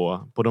man säga.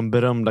 På de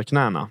berömda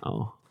knäna.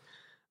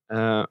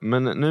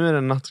 Men nu är det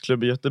en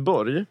nattklubb i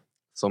Göteborg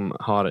som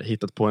har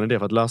hittat på en idé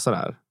för att lösa det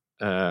här.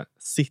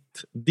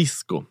 Sitt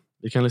disco.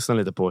 Vi kan lyssna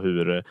lite på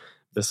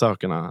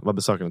vad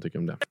besökarna tycker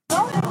om det.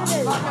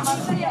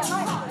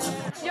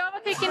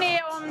 Vad tycker ni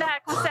om det här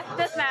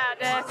konceptet med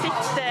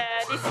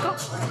sittdisco?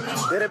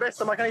 Det är det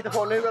bästa man kan hitta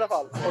på nu i alla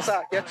fall. Och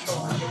säkert.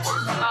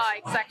 Ja,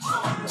 exakt.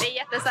 Det är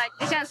jättesäkert.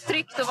 Det känns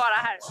tryggt att vara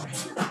här.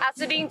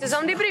 Alltså det är inte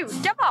som det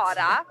brukar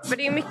vara. För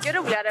det är mycket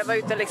roligare att vara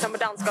ute liksom på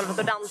dansgolvet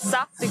och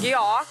dansa, tycker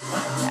jag.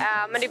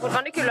 Men det är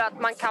fortfarande kul att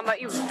man kan vara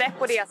ute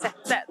på det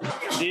sättet.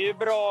 Det är ju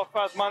bra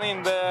för att man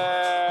inte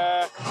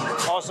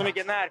har så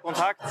mycket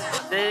närkontakt.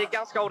 Det är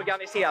ganska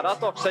organiserat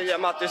också i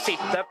och med att du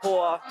sitter på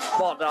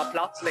vardera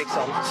plats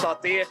liksom. Så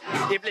att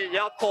det blir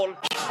ju att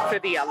folk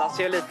fördelas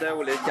ju lite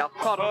olika.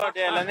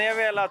 Fördelen är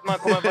väl att man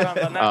kommer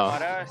varandra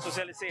närmare,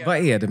 socialisera. Vad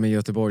är det med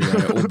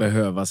göteborgare att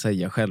behöva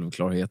säga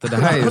självklarheter? Det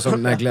här är ju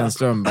som när Glenn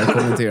Strömberg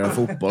kommenterar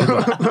fotboll.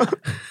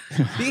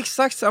 Det är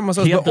exakt samma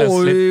sak. Helt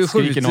plötsligt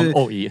skriker någon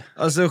oj.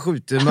 Alltså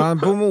skjuter man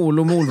på mål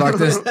och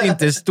målvakten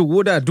inte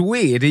står där, då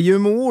är det ju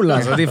mål.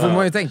 Alltså, det får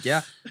man ju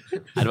tänka.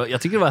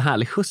 Jag tycker det var en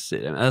härlig skjuts i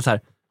det. Alltså, jag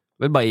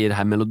vill bara i det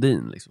här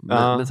melodin. Liksom.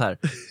 Men så här,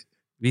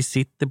 vi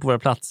sitter på våra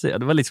platser.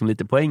 Det var liksom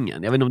lite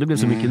poängen. Jag vet inte om det blev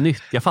så mycket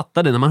nytt. Jag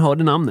fattade när man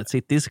hörde namnet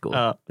Sitt Disco.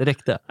 Det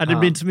räckte. Det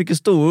blir inte så mycket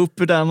stå upp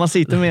där man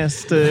sitter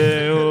mest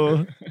och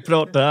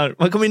pratar.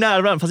 Man kommer ju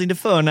nära varandra, fast inte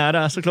för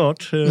nära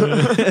såklart.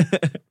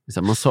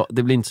 Man sa,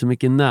 det blir inte så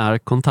mycket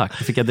närkontakt.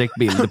 Då fick jag direkt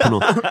bilder på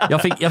någon.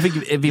 Jag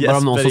fick vibbar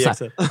av någon som så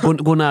här,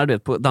 går nära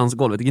på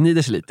dansgolvet,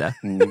 gnider sig lite.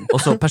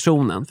 Och så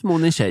personen,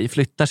 förmodligen en tjej,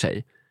 flyttar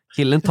sig.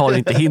 Killen tar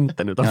inte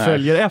hinten utan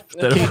följer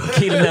efter.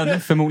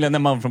 Killen, förmodligen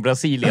en man från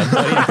Brasilien,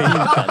 tar inte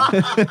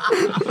hinten.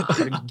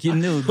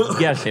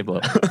 Gnuggar sig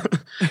på.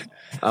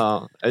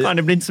 Fan,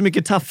 det blir inte så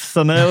mycket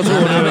tafsande och så.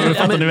 Det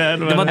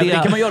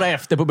kan man göra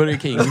efter på Burger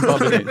King.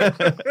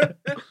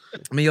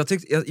 Men jag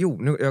tyckte,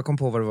 jag kom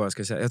på vad det var jag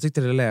skulle säga. Jag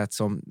tyckte det lät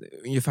som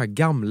ungefär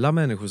gamla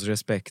människors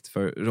respekt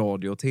för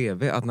radio och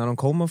tv. Att när de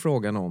kommer och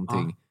frågar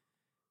någonting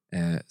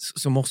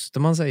så måste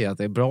man säga att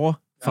det är bra.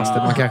 Fast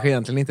att man kanske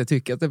egentligen inte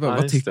tycker att det är bra.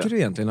 Vad tycker du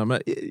egentligen?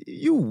 Men,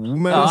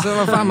 alltså,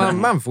 vad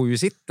fan, man får ju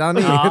sitta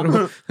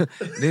ner.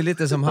 Det är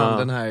lite som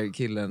den här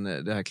killen,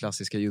 det här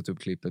klassiska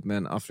YouTube-klippet med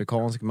en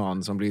afrikansk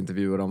man som blir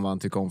intervjuad om vad han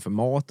tycker om för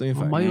mat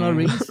ungefär. Man gillar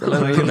ris.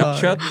 Eller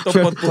kött och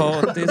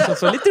potatis och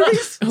så lite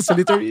ris. Och så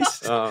lite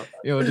ris.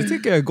 Ja, det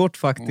tycker jag är gott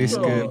faktiskt.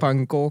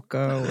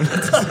 Pannkaka och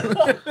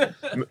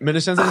Men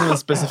det känns som en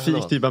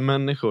specifik typ av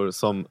människor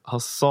som har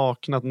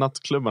saknat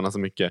nattklubbarna så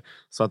mycket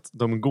så att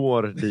de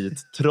går dit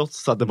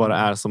trots att det bara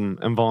är som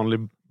en vanlig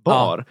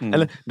bar.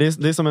 Eller det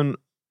är som en...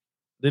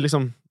 Det är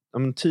liksom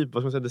typ,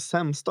 vad ska man säga, det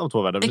sämsta av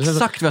två världar.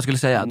 Exakt vad jag skulle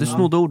säga. Du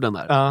snodde orden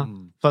där. Ja,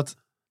 för att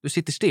du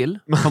sitter still,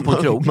 som på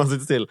en krog. Man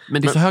sitter still.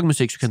 Men det är så hög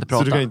musik så du kan inte prata.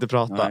 Så du kan inte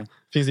prata. Det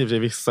finns i och för sig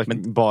vissa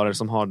barer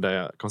som har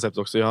det konceptet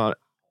också. Jag har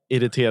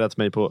irriterat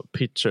mig på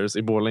Pitchers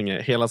i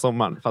Borlänge hela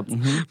sommaren. För att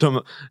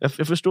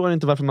jag förstår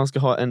inte varför man ska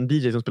ha en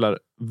DJ som spelar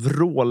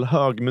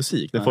vrålhög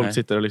musik när folk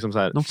sitter och liksom så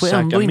här de får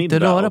ändå inte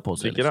röra på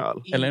sig.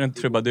 Liksom. Eller en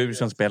trubadur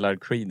som spelar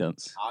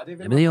Creedence. Ja,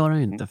 men det gör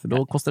han inte, för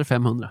då kostar det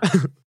 500.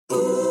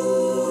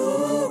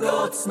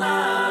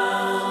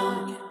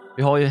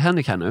 Vi har ju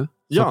Henrik här nu,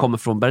 som kommer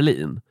från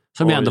Berlin.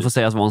 Som jag ändå får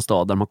säga att var en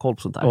stad där de har koll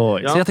på sånt här.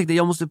 Så jag tänkte,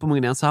 jag måste upp på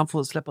Mognén så han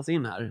får släppas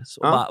in här.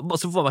 Så,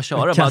 så får jag bara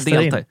köra, bara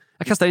delta.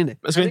 Jag kastar in dig.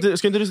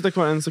 Ska inte du sitta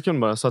kvar en sekund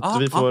bara? Så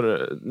att vi får,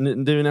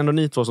 det är ju ändå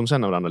ni två som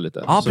känner varandra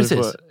lite. Ja, så precis.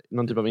 vi får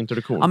någon typ av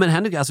introduktion. Ja, men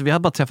Henrik, alltså, vi har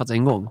bara träffats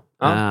en gång.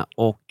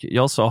 Och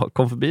jag sa,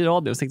 kom förbi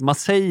radio. Och tänkte, man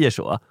säger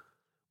så.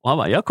 Och han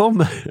bara, jag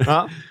kommer.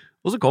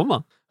 Och så kom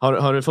han.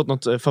 Har du fått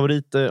något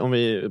favorit, om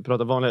vi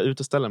pratar vanliga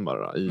uteställen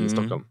bara i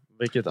Stockholm?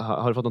 Vilket,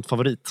 har du fått något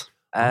favorit?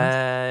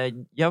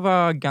 Jag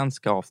var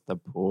ganska ofta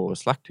på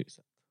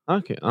Slakthuset.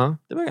 Okay,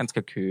 det var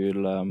ganska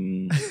kul.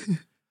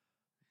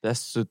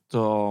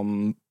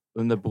 Dessutom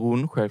under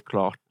bron,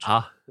 självklart.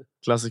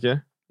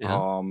 Klassiker.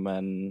 Ja,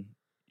 men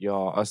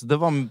alltså det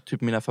var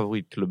typ mina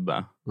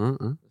favoritklubbar.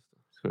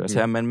 Skulle jag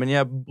säga. Men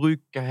jag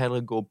brukar hellre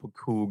gå på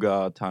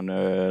krogar, ta en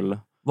öl.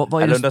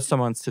 Eller under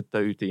sommaren sitta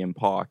ute i en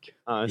park.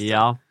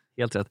 Ja,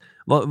 helt rätt.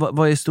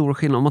 Vad är stora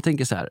skillnader om man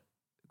tänker så här?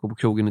 Gå på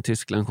krogen i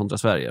Tyskland kontra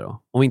Sverige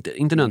då? Om inte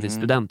nödvändigtvis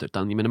student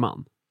utan gemene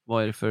man.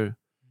 Vad är det för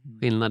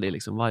skillnad i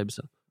liksom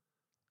vibesen?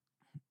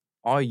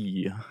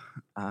 Oj,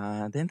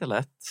 det är inte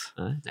lätt.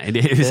 Nej, det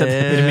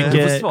är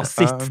mycket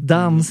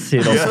sittdans i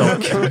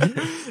Rostock.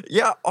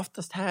 Ja,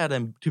 oftast här är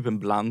det typ en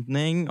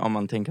blandning. Om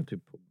man tänker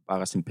typ på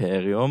Baras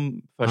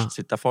Imperium. Först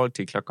sitter folk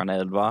till klockan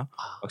 11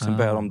 och sen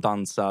börjar de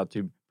dansa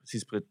typ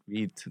precis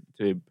bredvid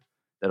typ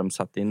där de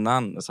satt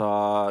innan. Så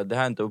det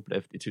har jag inte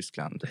upplevt i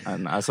Tyskland.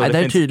 Alltså, det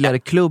är tydligare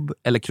klubb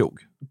eller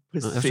krog.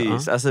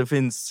 Precis, alltså det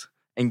finns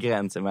en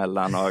gräns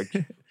emellan och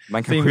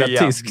man kan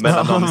skilja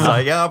mellan dem.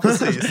 Ja,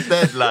 precis.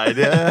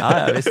 Deadline.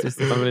 Ja, visst.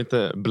 Man vill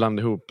inte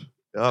blanda ihop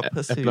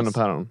äpplen och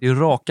päron. Det är ju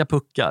raka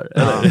puckar.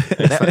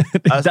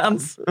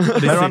 Dans.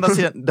 Men å andra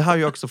sidan, det har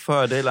ju också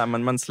fördelar,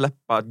 men man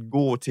släpper att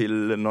gå till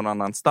någon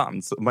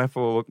annanstans. Man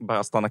får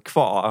bara stanna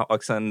kvar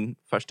och sen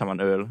först tar man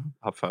öl,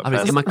 har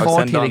förfest man och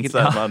sen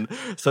dansar man.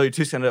 Så i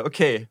Tyskland är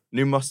okej,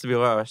 nu måste vi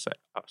röra sig.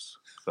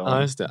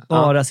 Ja, just det.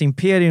 Baras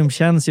Imperium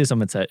känns ju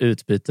som ett så här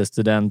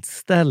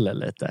utbytesstudentställe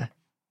lite.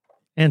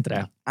 Är inte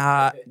det?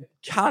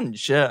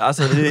 Kanske.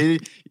 Alltså,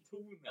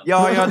 jag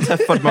har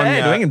träffat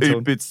många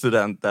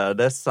utbytesstudenter,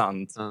 det är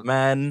sant.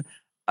 Men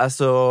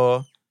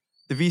alltså,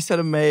 det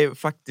visade mig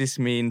faktiskt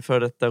min före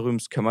detta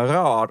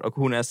rumskamrat och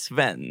hon är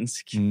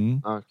svensk.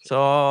 Så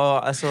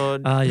alltså,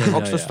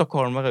 också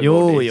stockholmare.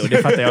 Jo,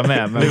 det fattar jag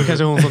med. Men det var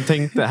kanske hon som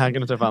tänkte, här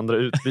kan du träffa andra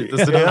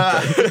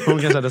utbytesstudenter. Hon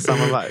kanske hade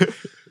samma vibe.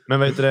 Men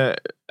vet du det,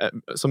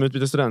 som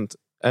utbytesstudent,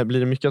 blir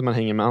det mycket att man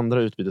hänger med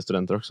andra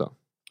utbytesstudenter också?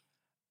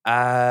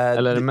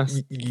 Eller är det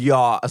mest?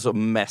 Ja, alltså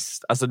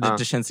mest. Alltså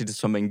det känns lite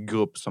som en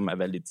grupp som är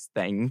väldigt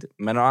stängd.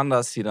 Men å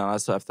andra sidan,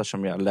 alltså,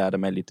 eftersom jag lärde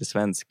mig lite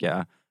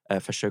svenska,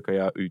 försöker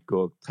jag utgå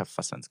och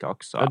träffa svenska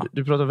också. Ja,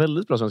 du pratar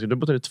väldigt bra svenska. Du har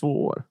bott här i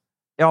 2 år.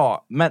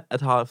 Ja, men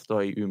ett halvt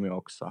år i Umeå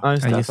också.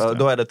 Så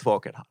då är det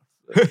 2,5.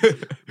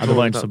 Ja, då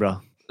var det inte så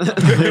bra.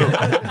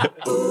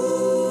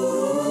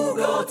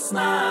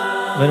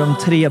 Vad är de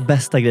 3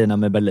 bästa grejerna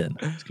med Berlin,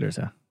 skulle du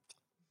säga?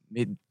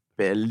 Med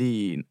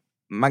Berlin?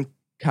 Man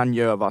kan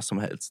göra vad som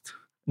helst.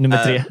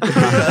 Nummer 3.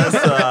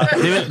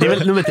 Det är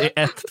väl nummer 3,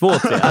 1, 2,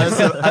 3.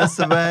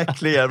 Alltså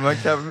verkligen. Man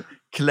kan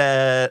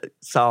klä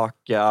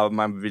saker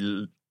man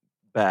vill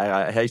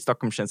bära. Här i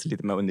Stockholm känns det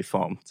lite mer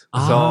uniformt.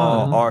 Så,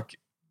 och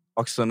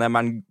också när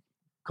man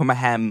kommer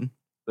hem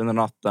under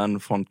natten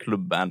från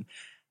klubben,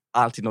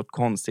 alltid något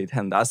konstigt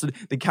händer. Alltså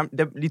det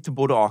är lite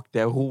både och. Det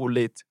är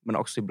roligt, men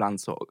också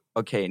ibland så,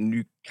 okej,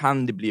 nu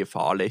kan det bli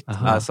farligt.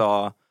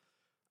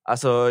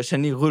 Alltså,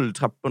 känner ni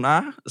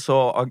rulltrapporna?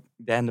 Så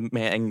det hände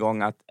med en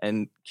gång att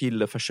en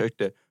kille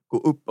försökte gå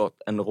uppåt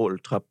en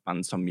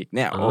rulltrappan som gick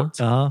neråt.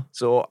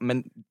 Så,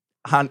 men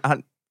han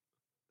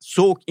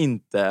såg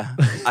inte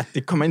att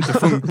det kommer inte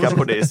funka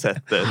på det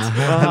sättet.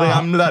 Han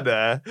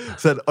ramlade.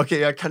 Så okej,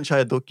 jag kanske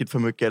har druckit för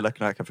mycket eller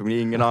knackat för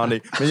mycket, ingen aning.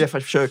 Men jag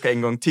försöker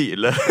en gång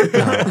till.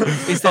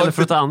 Istället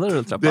för att ta andra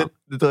rulltrappan.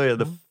 Det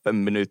dröjde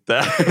 5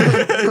 minuter.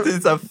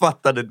 Tills jag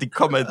fattade, det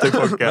kommer inte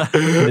funka.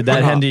 Det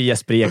där händer ju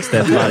Jesper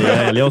Ekstedt varje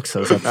helg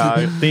också. Så att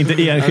det är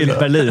inte enskilt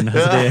Berlin.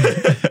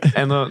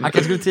 Han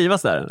kanske skulle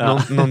trivas där.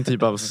 Någon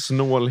typ av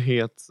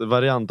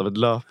snålhet-variant av ett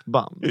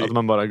löpband. Att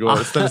man bara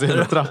ställer sig i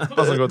en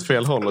trappa som går åt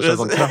fel håll och kör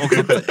sån trappa.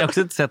 Jag har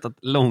också inte sett att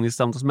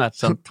långsamt och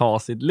smärtsamt ta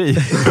sitt liv.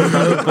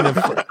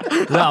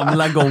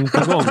 Ramla gång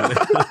på gång.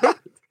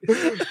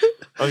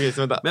 Okej,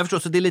 så vänta. Men jag förstår,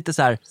 så det är lite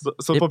så här...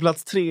 Så på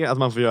plats 3 att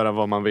man får göra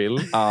vad man vill.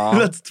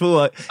 Plats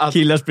 2,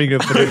 killar springer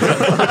upp på det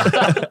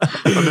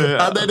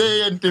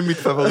är egentligen mitt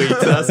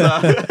favorit.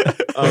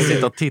 Att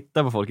sitta och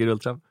titta på folk i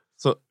rulltrapp.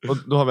 Så, och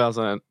då har vi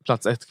alltså en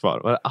plats 1 kvar.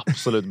 Vad är det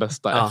absolut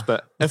bästa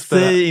efter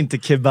Säg inte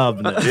kebab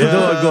nu.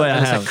 Då går jag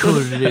hem.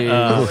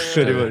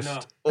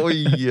 Currywurst.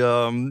 Oj,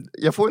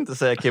 jag får inte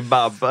säga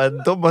kebab.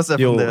 Då måste jag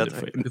fundera.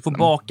 Du får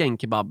baka en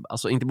kebab,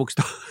 alltså inte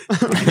bokstav.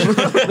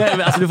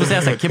 Nej, alltså du får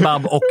säga så här,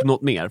 kebab och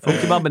något mer. För om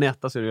kebaben är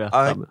etta så är det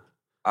etta.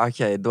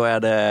 Okej, då är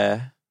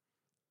det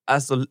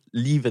alltså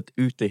livet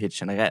ute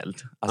helt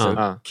generellt.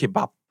 Alltså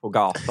kebab på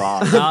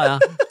gatan.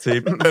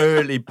 Typ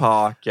öl i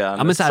parken.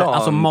 Ja, men så här,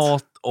 alltså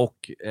mat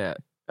och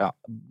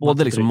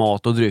både liksom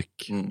mat och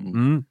dryck.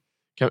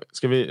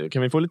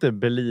 Kan vi få lite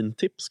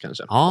Berlin-tips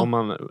kanske? Ja.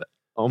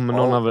 Om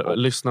någon av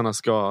lyssnarna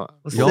ska...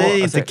 Säg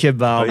inte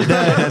kebab.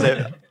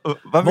 Nej.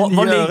 Vad vill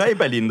ni göra i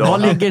Berlin då? Var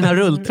ligger den här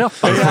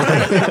rulltrappan?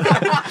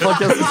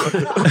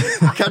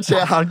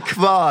 Kanske är han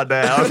kvar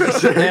där och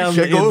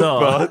försöker gå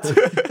uppåt.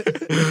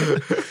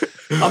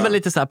 Ja, men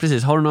lite så här,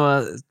 precis. Har du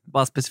några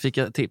bara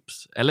specifika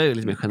tips? Eller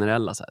lite mer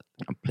generella så här?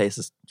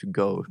 Places to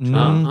go.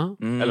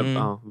 Eller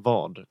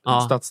vad?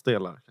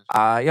 Stadsdelar?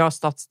 Ja,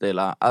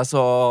 stadsdelar.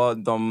 Alltså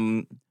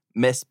de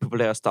mest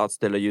populära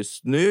stadsdelar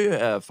just nu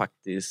är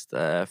faktiskt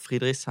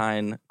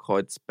Friedrichshain,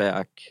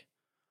 Kreuzberg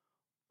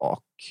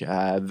och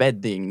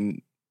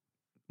Wedding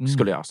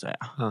skulle jag säga.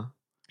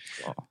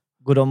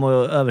 Går de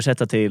att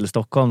översätta till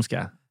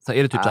stockholmska? Så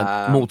är det typ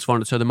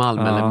motsvarande Södermalm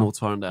eller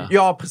motsvarande?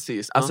 Ja,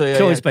 precis. Alltså,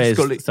 Kreuzberg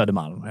är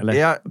Södermalm, eller?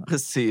 Ja,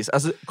 precis.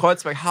 Alltså,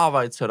 Kreuzberg har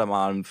varit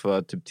Södermalm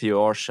för typ 10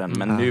 år sedan,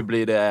 men nu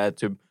blir det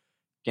typ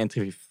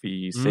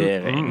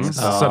gentrifiering.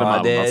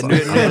 Södermalm, nu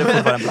är det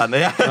fortfarande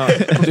blandning.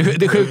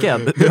 Det sjuka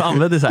är, du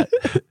använder så här,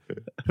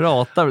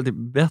 pratar typ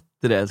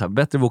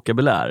bättre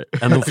vokabulär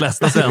än de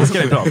flesta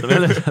svenskar vi pratar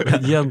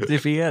med.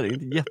 Gentrifiering,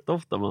 det är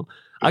jätteofta man.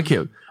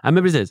 Kul. Nej,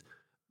 men precis.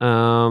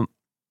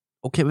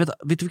 Okej, vet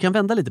du, vi kan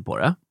vända lite på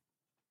det.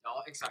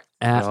 Ja,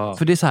 exakt.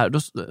 För det är så här, då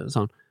sa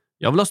han,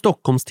 jag vill ha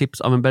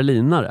Stockholmstips av en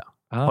berlinare.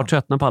 Har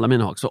tröttnat på alla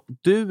mina hak. Så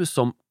du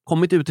som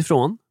kommit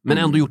utifrån, men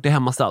ändå gjort det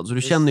hemmastad. Så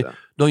du känner,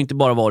 du har inte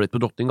bara varit på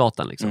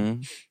Drottninggatan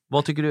liksom.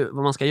 Vad tycker du,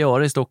 vad man ska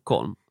göra i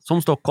Stockholm?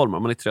 Som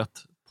stockholmare, man är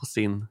trött på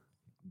sin...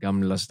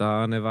 Gamla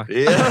stan är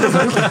vacker.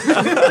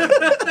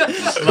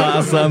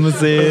 Massa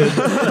musik.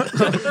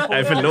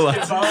 Nej, förlåt.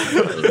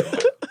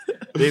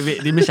 Det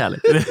är med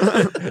kärlek.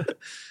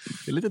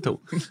 Det är lite tom.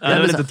 Ja, det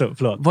är lite tom,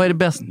 förlåt. Vad är det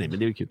bästa? Nej, men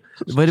det är kul.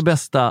 Vad är det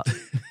bästa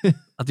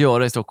att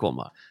göra i Stockholm?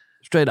 Va?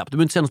 Straight up. Du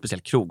behöver inte säga någon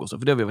speciell krog och så,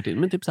 för det har vi varit in.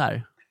 Men typ så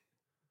här.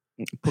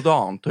 På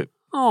dagen, typ.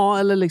 Ja,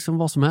 eller liksom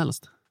vad som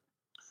helst.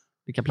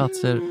 Vilka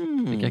platser,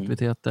 vilka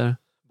aktiviteter.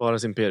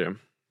 Baras Imperium.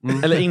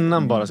 Eller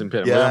innan Baras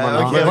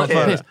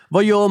Imperium.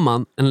 Vad gör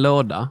man en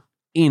lördag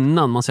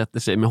innan man sätter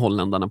sig med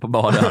holländarna på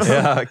baren?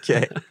 Ja,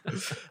 okej.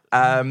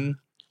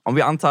 Om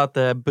vi antar att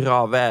det är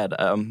bra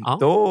väder,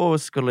 då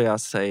skulle jag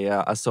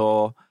säga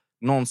alltså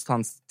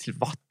någonstans till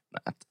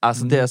vattnet.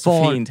 Alltså det är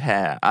så fint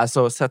här.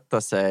 Alltså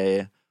sätta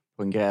sig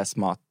på en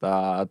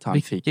gräsmatta, ta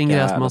en fika. Vilken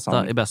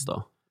gräsmatta är bäst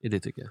då? I det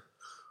tycker jag.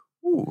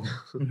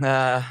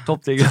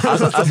 Topp 3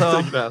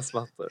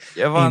 gräsmattor.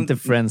 Inte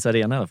Friends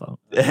Arena i alla fall.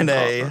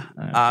 Nej.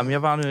 Jag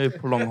var nu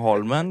på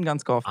Långholmen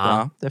ganska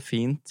ofta. Det är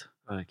fint.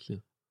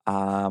 Verkligen.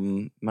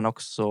 Men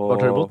också...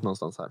 Vart har du bott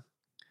någonstans här?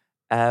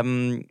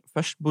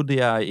 Först bodde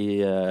jag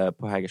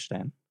på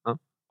Hägersten.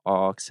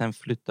 Och sen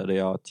flyttade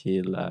jag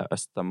till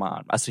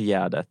Östermalm. Alltså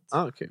Gärdet.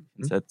 Okay.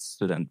 Ett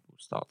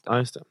studentbostad. Ja,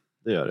 just det.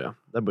 Det gör jag.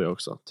 Där bor jag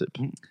också, typ.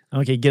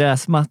 Okej,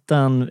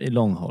 gräsmattan i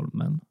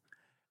Långholmen.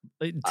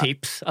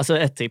 Tips. Alltså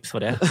ett tips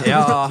var det.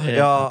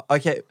 Ja,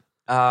 okej.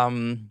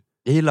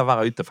 Jag gillar att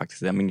vara ute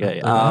faktiskt. Det är min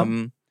grej.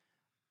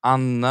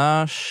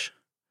 Annars...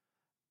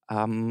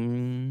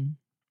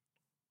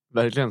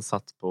 Verkligen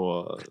satt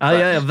på...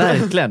 Ja,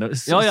 verkligen.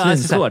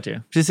 Svårt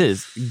ju.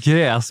 Precis.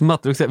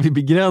 Gräsmattor. Vi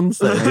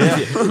begränsar.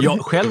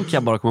 Jag själv kan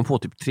jag bara komma på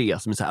typ 3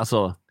 som är så här,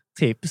 alltså...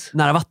 Tips.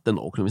 Nära vatten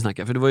då, om vi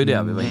snackar. För det var ju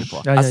det vi var inne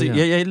på. Alltså,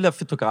 jag gillar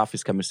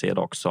Fotografiska museet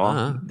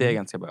också. Det är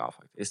ganska bra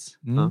faktiskt.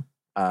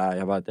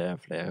 Jag var där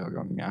flera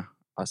gånger.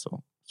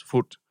 Alltså, så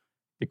fort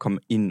det kom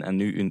in en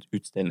ny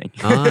utställning.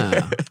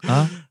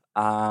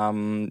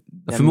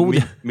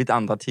 Förmodligen. Mitt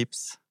andra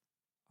tips.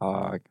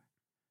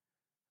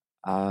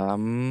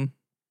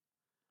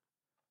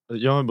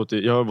 Jag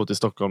har bott i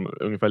Stockholm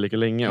ungefär lika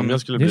länge. Om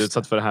jag skulle bli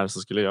utsatt för det här så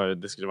skulle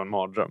det skulle vara en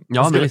mardröm.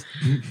 Ja,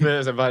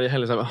 men varje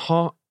helg så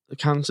här,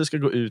 kanske ska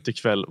gå ut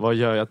ikväll. Vad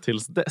gör jag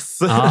tills dess?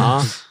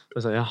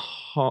 Så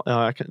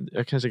jag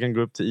kanske kan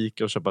gå upp till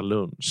Ica och köpa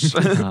lunch.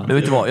 Men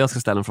vet du vad, jag ska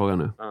ställa en fråga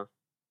nu.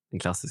 Den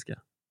klassiska.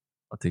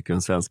 Vad tycker du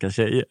om svenska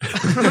tjejer?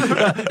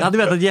 Jag hade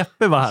vetat att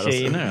Jeppe var här.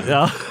 Tjejerna.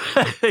 Ja,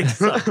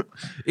 exakt.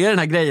 Är den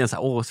här grejen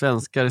så här,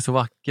 svenskar är så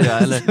vackra?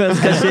 Eller?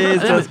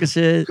 Svenska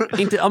tjej.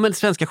 Inte, ja, men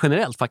svenska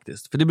generellt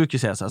faktiskt. För det brukar ju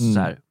säga så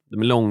här,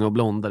 de är långa och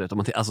blonda.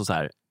 Alltså så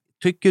här,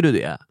 tycker du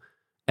det?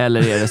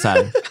 Eller är det så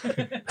här...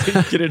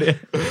 Tycker du det?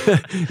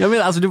 Jag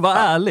menar, alltså du var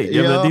ärlig.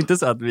 Jag menar, det är inte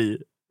så att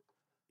vi...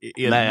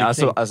 Nej,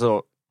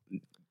 alltså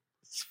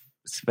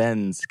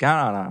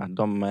svenskarna,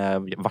 de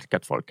är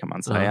vackert folk kan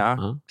man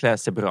säga. Klär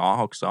sig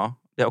bra också.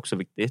 Det är också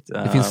viktigt.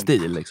 Det finns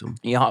stil liksom.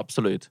 Ja,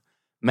 absolut.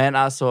 Men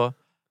alltså,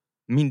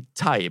 min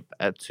type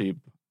är typ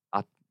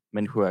att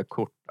människor är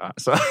korta.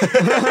 Så.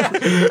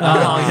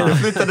 Jag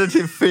flyttade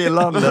till fel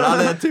land.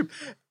 Alla är typ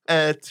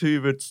ett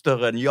huvud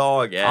större än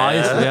jag är. Ja,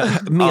 just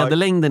det.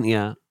 Medellängden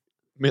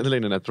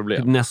är ett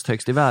problem. Näst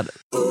högst i världen.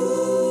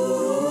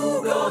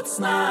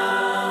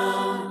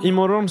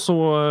 Imorgon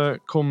så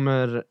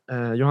kommer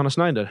Johanna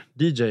Schneider,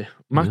 DJ,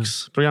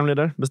 Max,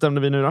 programledare,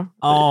 bestämde vi nu då.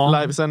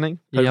 Livesändning,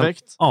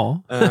 perfekt.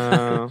 Ja.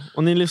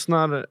 Och ni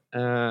lyssnar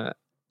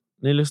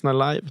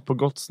live på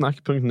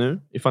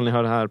gottsnack.nu ifall ni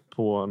hör det här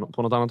på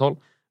något annat håll.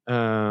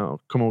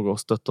 Kom ihåg att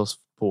stötta oss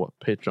på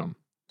Patreon.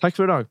 Tack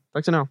för idag.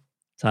 Tack så ni ha.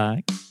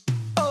 Tack.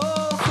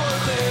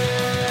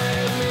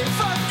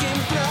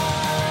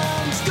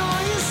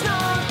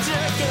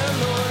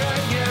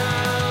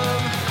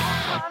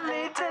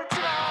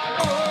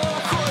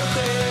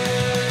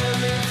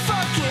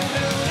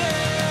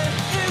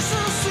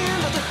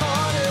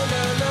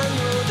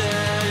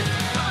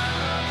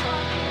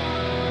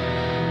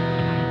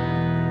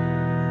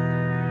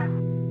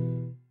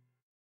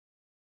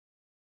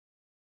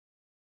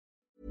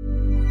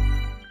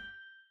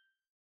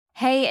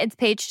 Hey, it's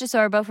Paige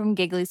DeSorbo from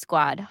Giggly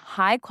Squad.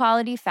 High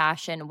quality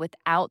fashion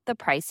without the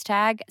price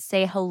tag.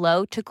 Say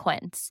hello to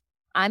Quince.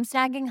 I'm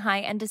snagging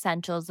high-end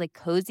essentials like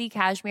cozy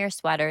cashmere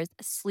sweaters,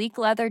 sleek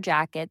leather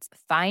jackets,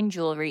 fine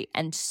jewelry,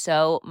 and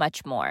so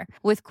much more.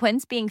 With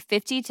Quince being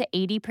 50 to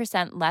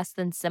 80% less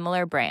than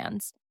similar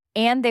brands.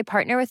 And they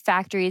partner with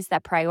factories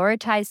that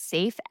prioritize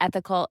safe,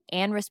 ethical,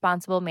 and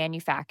responsible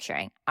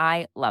manufacturing.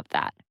 I love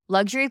that.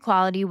 Luxury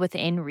quality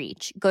within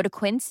reach. Go to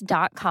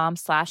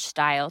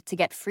quince.com/style to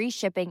get free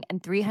shipping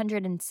and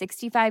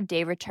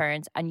 365-day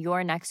returns on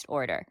your next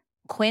order.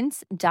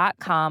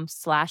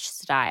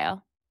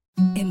 Quince.com/style.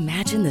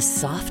 Imagine the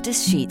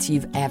softest sheets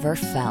you've ever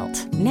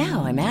felt.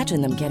 Now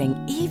imagine them getting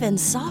even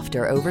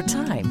softer over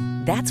time.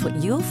 That's what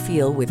you'll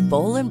feel with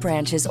Boll &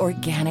 Branch's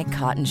organic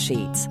cotton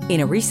sheets.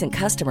 In a recent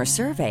customer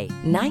survey,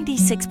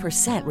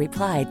 96%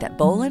 replied that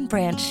Boll &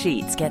 Branch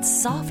sheets get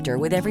softer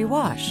with every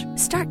wash.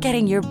 Start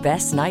getting your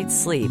best night's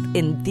sleep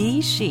in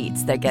these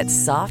sheets that get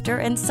softer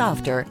and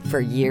softer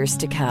for years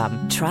to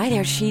come. Try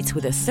their sheets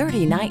with a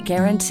 30-night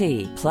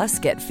guarantee. Plus,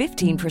 get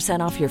 15%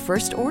 off your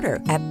first order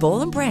at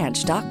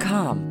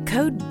bollandbranch.com.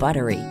 Code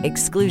BUTTERY.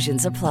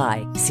 Exclusions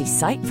apply. See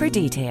site for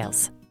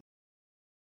details.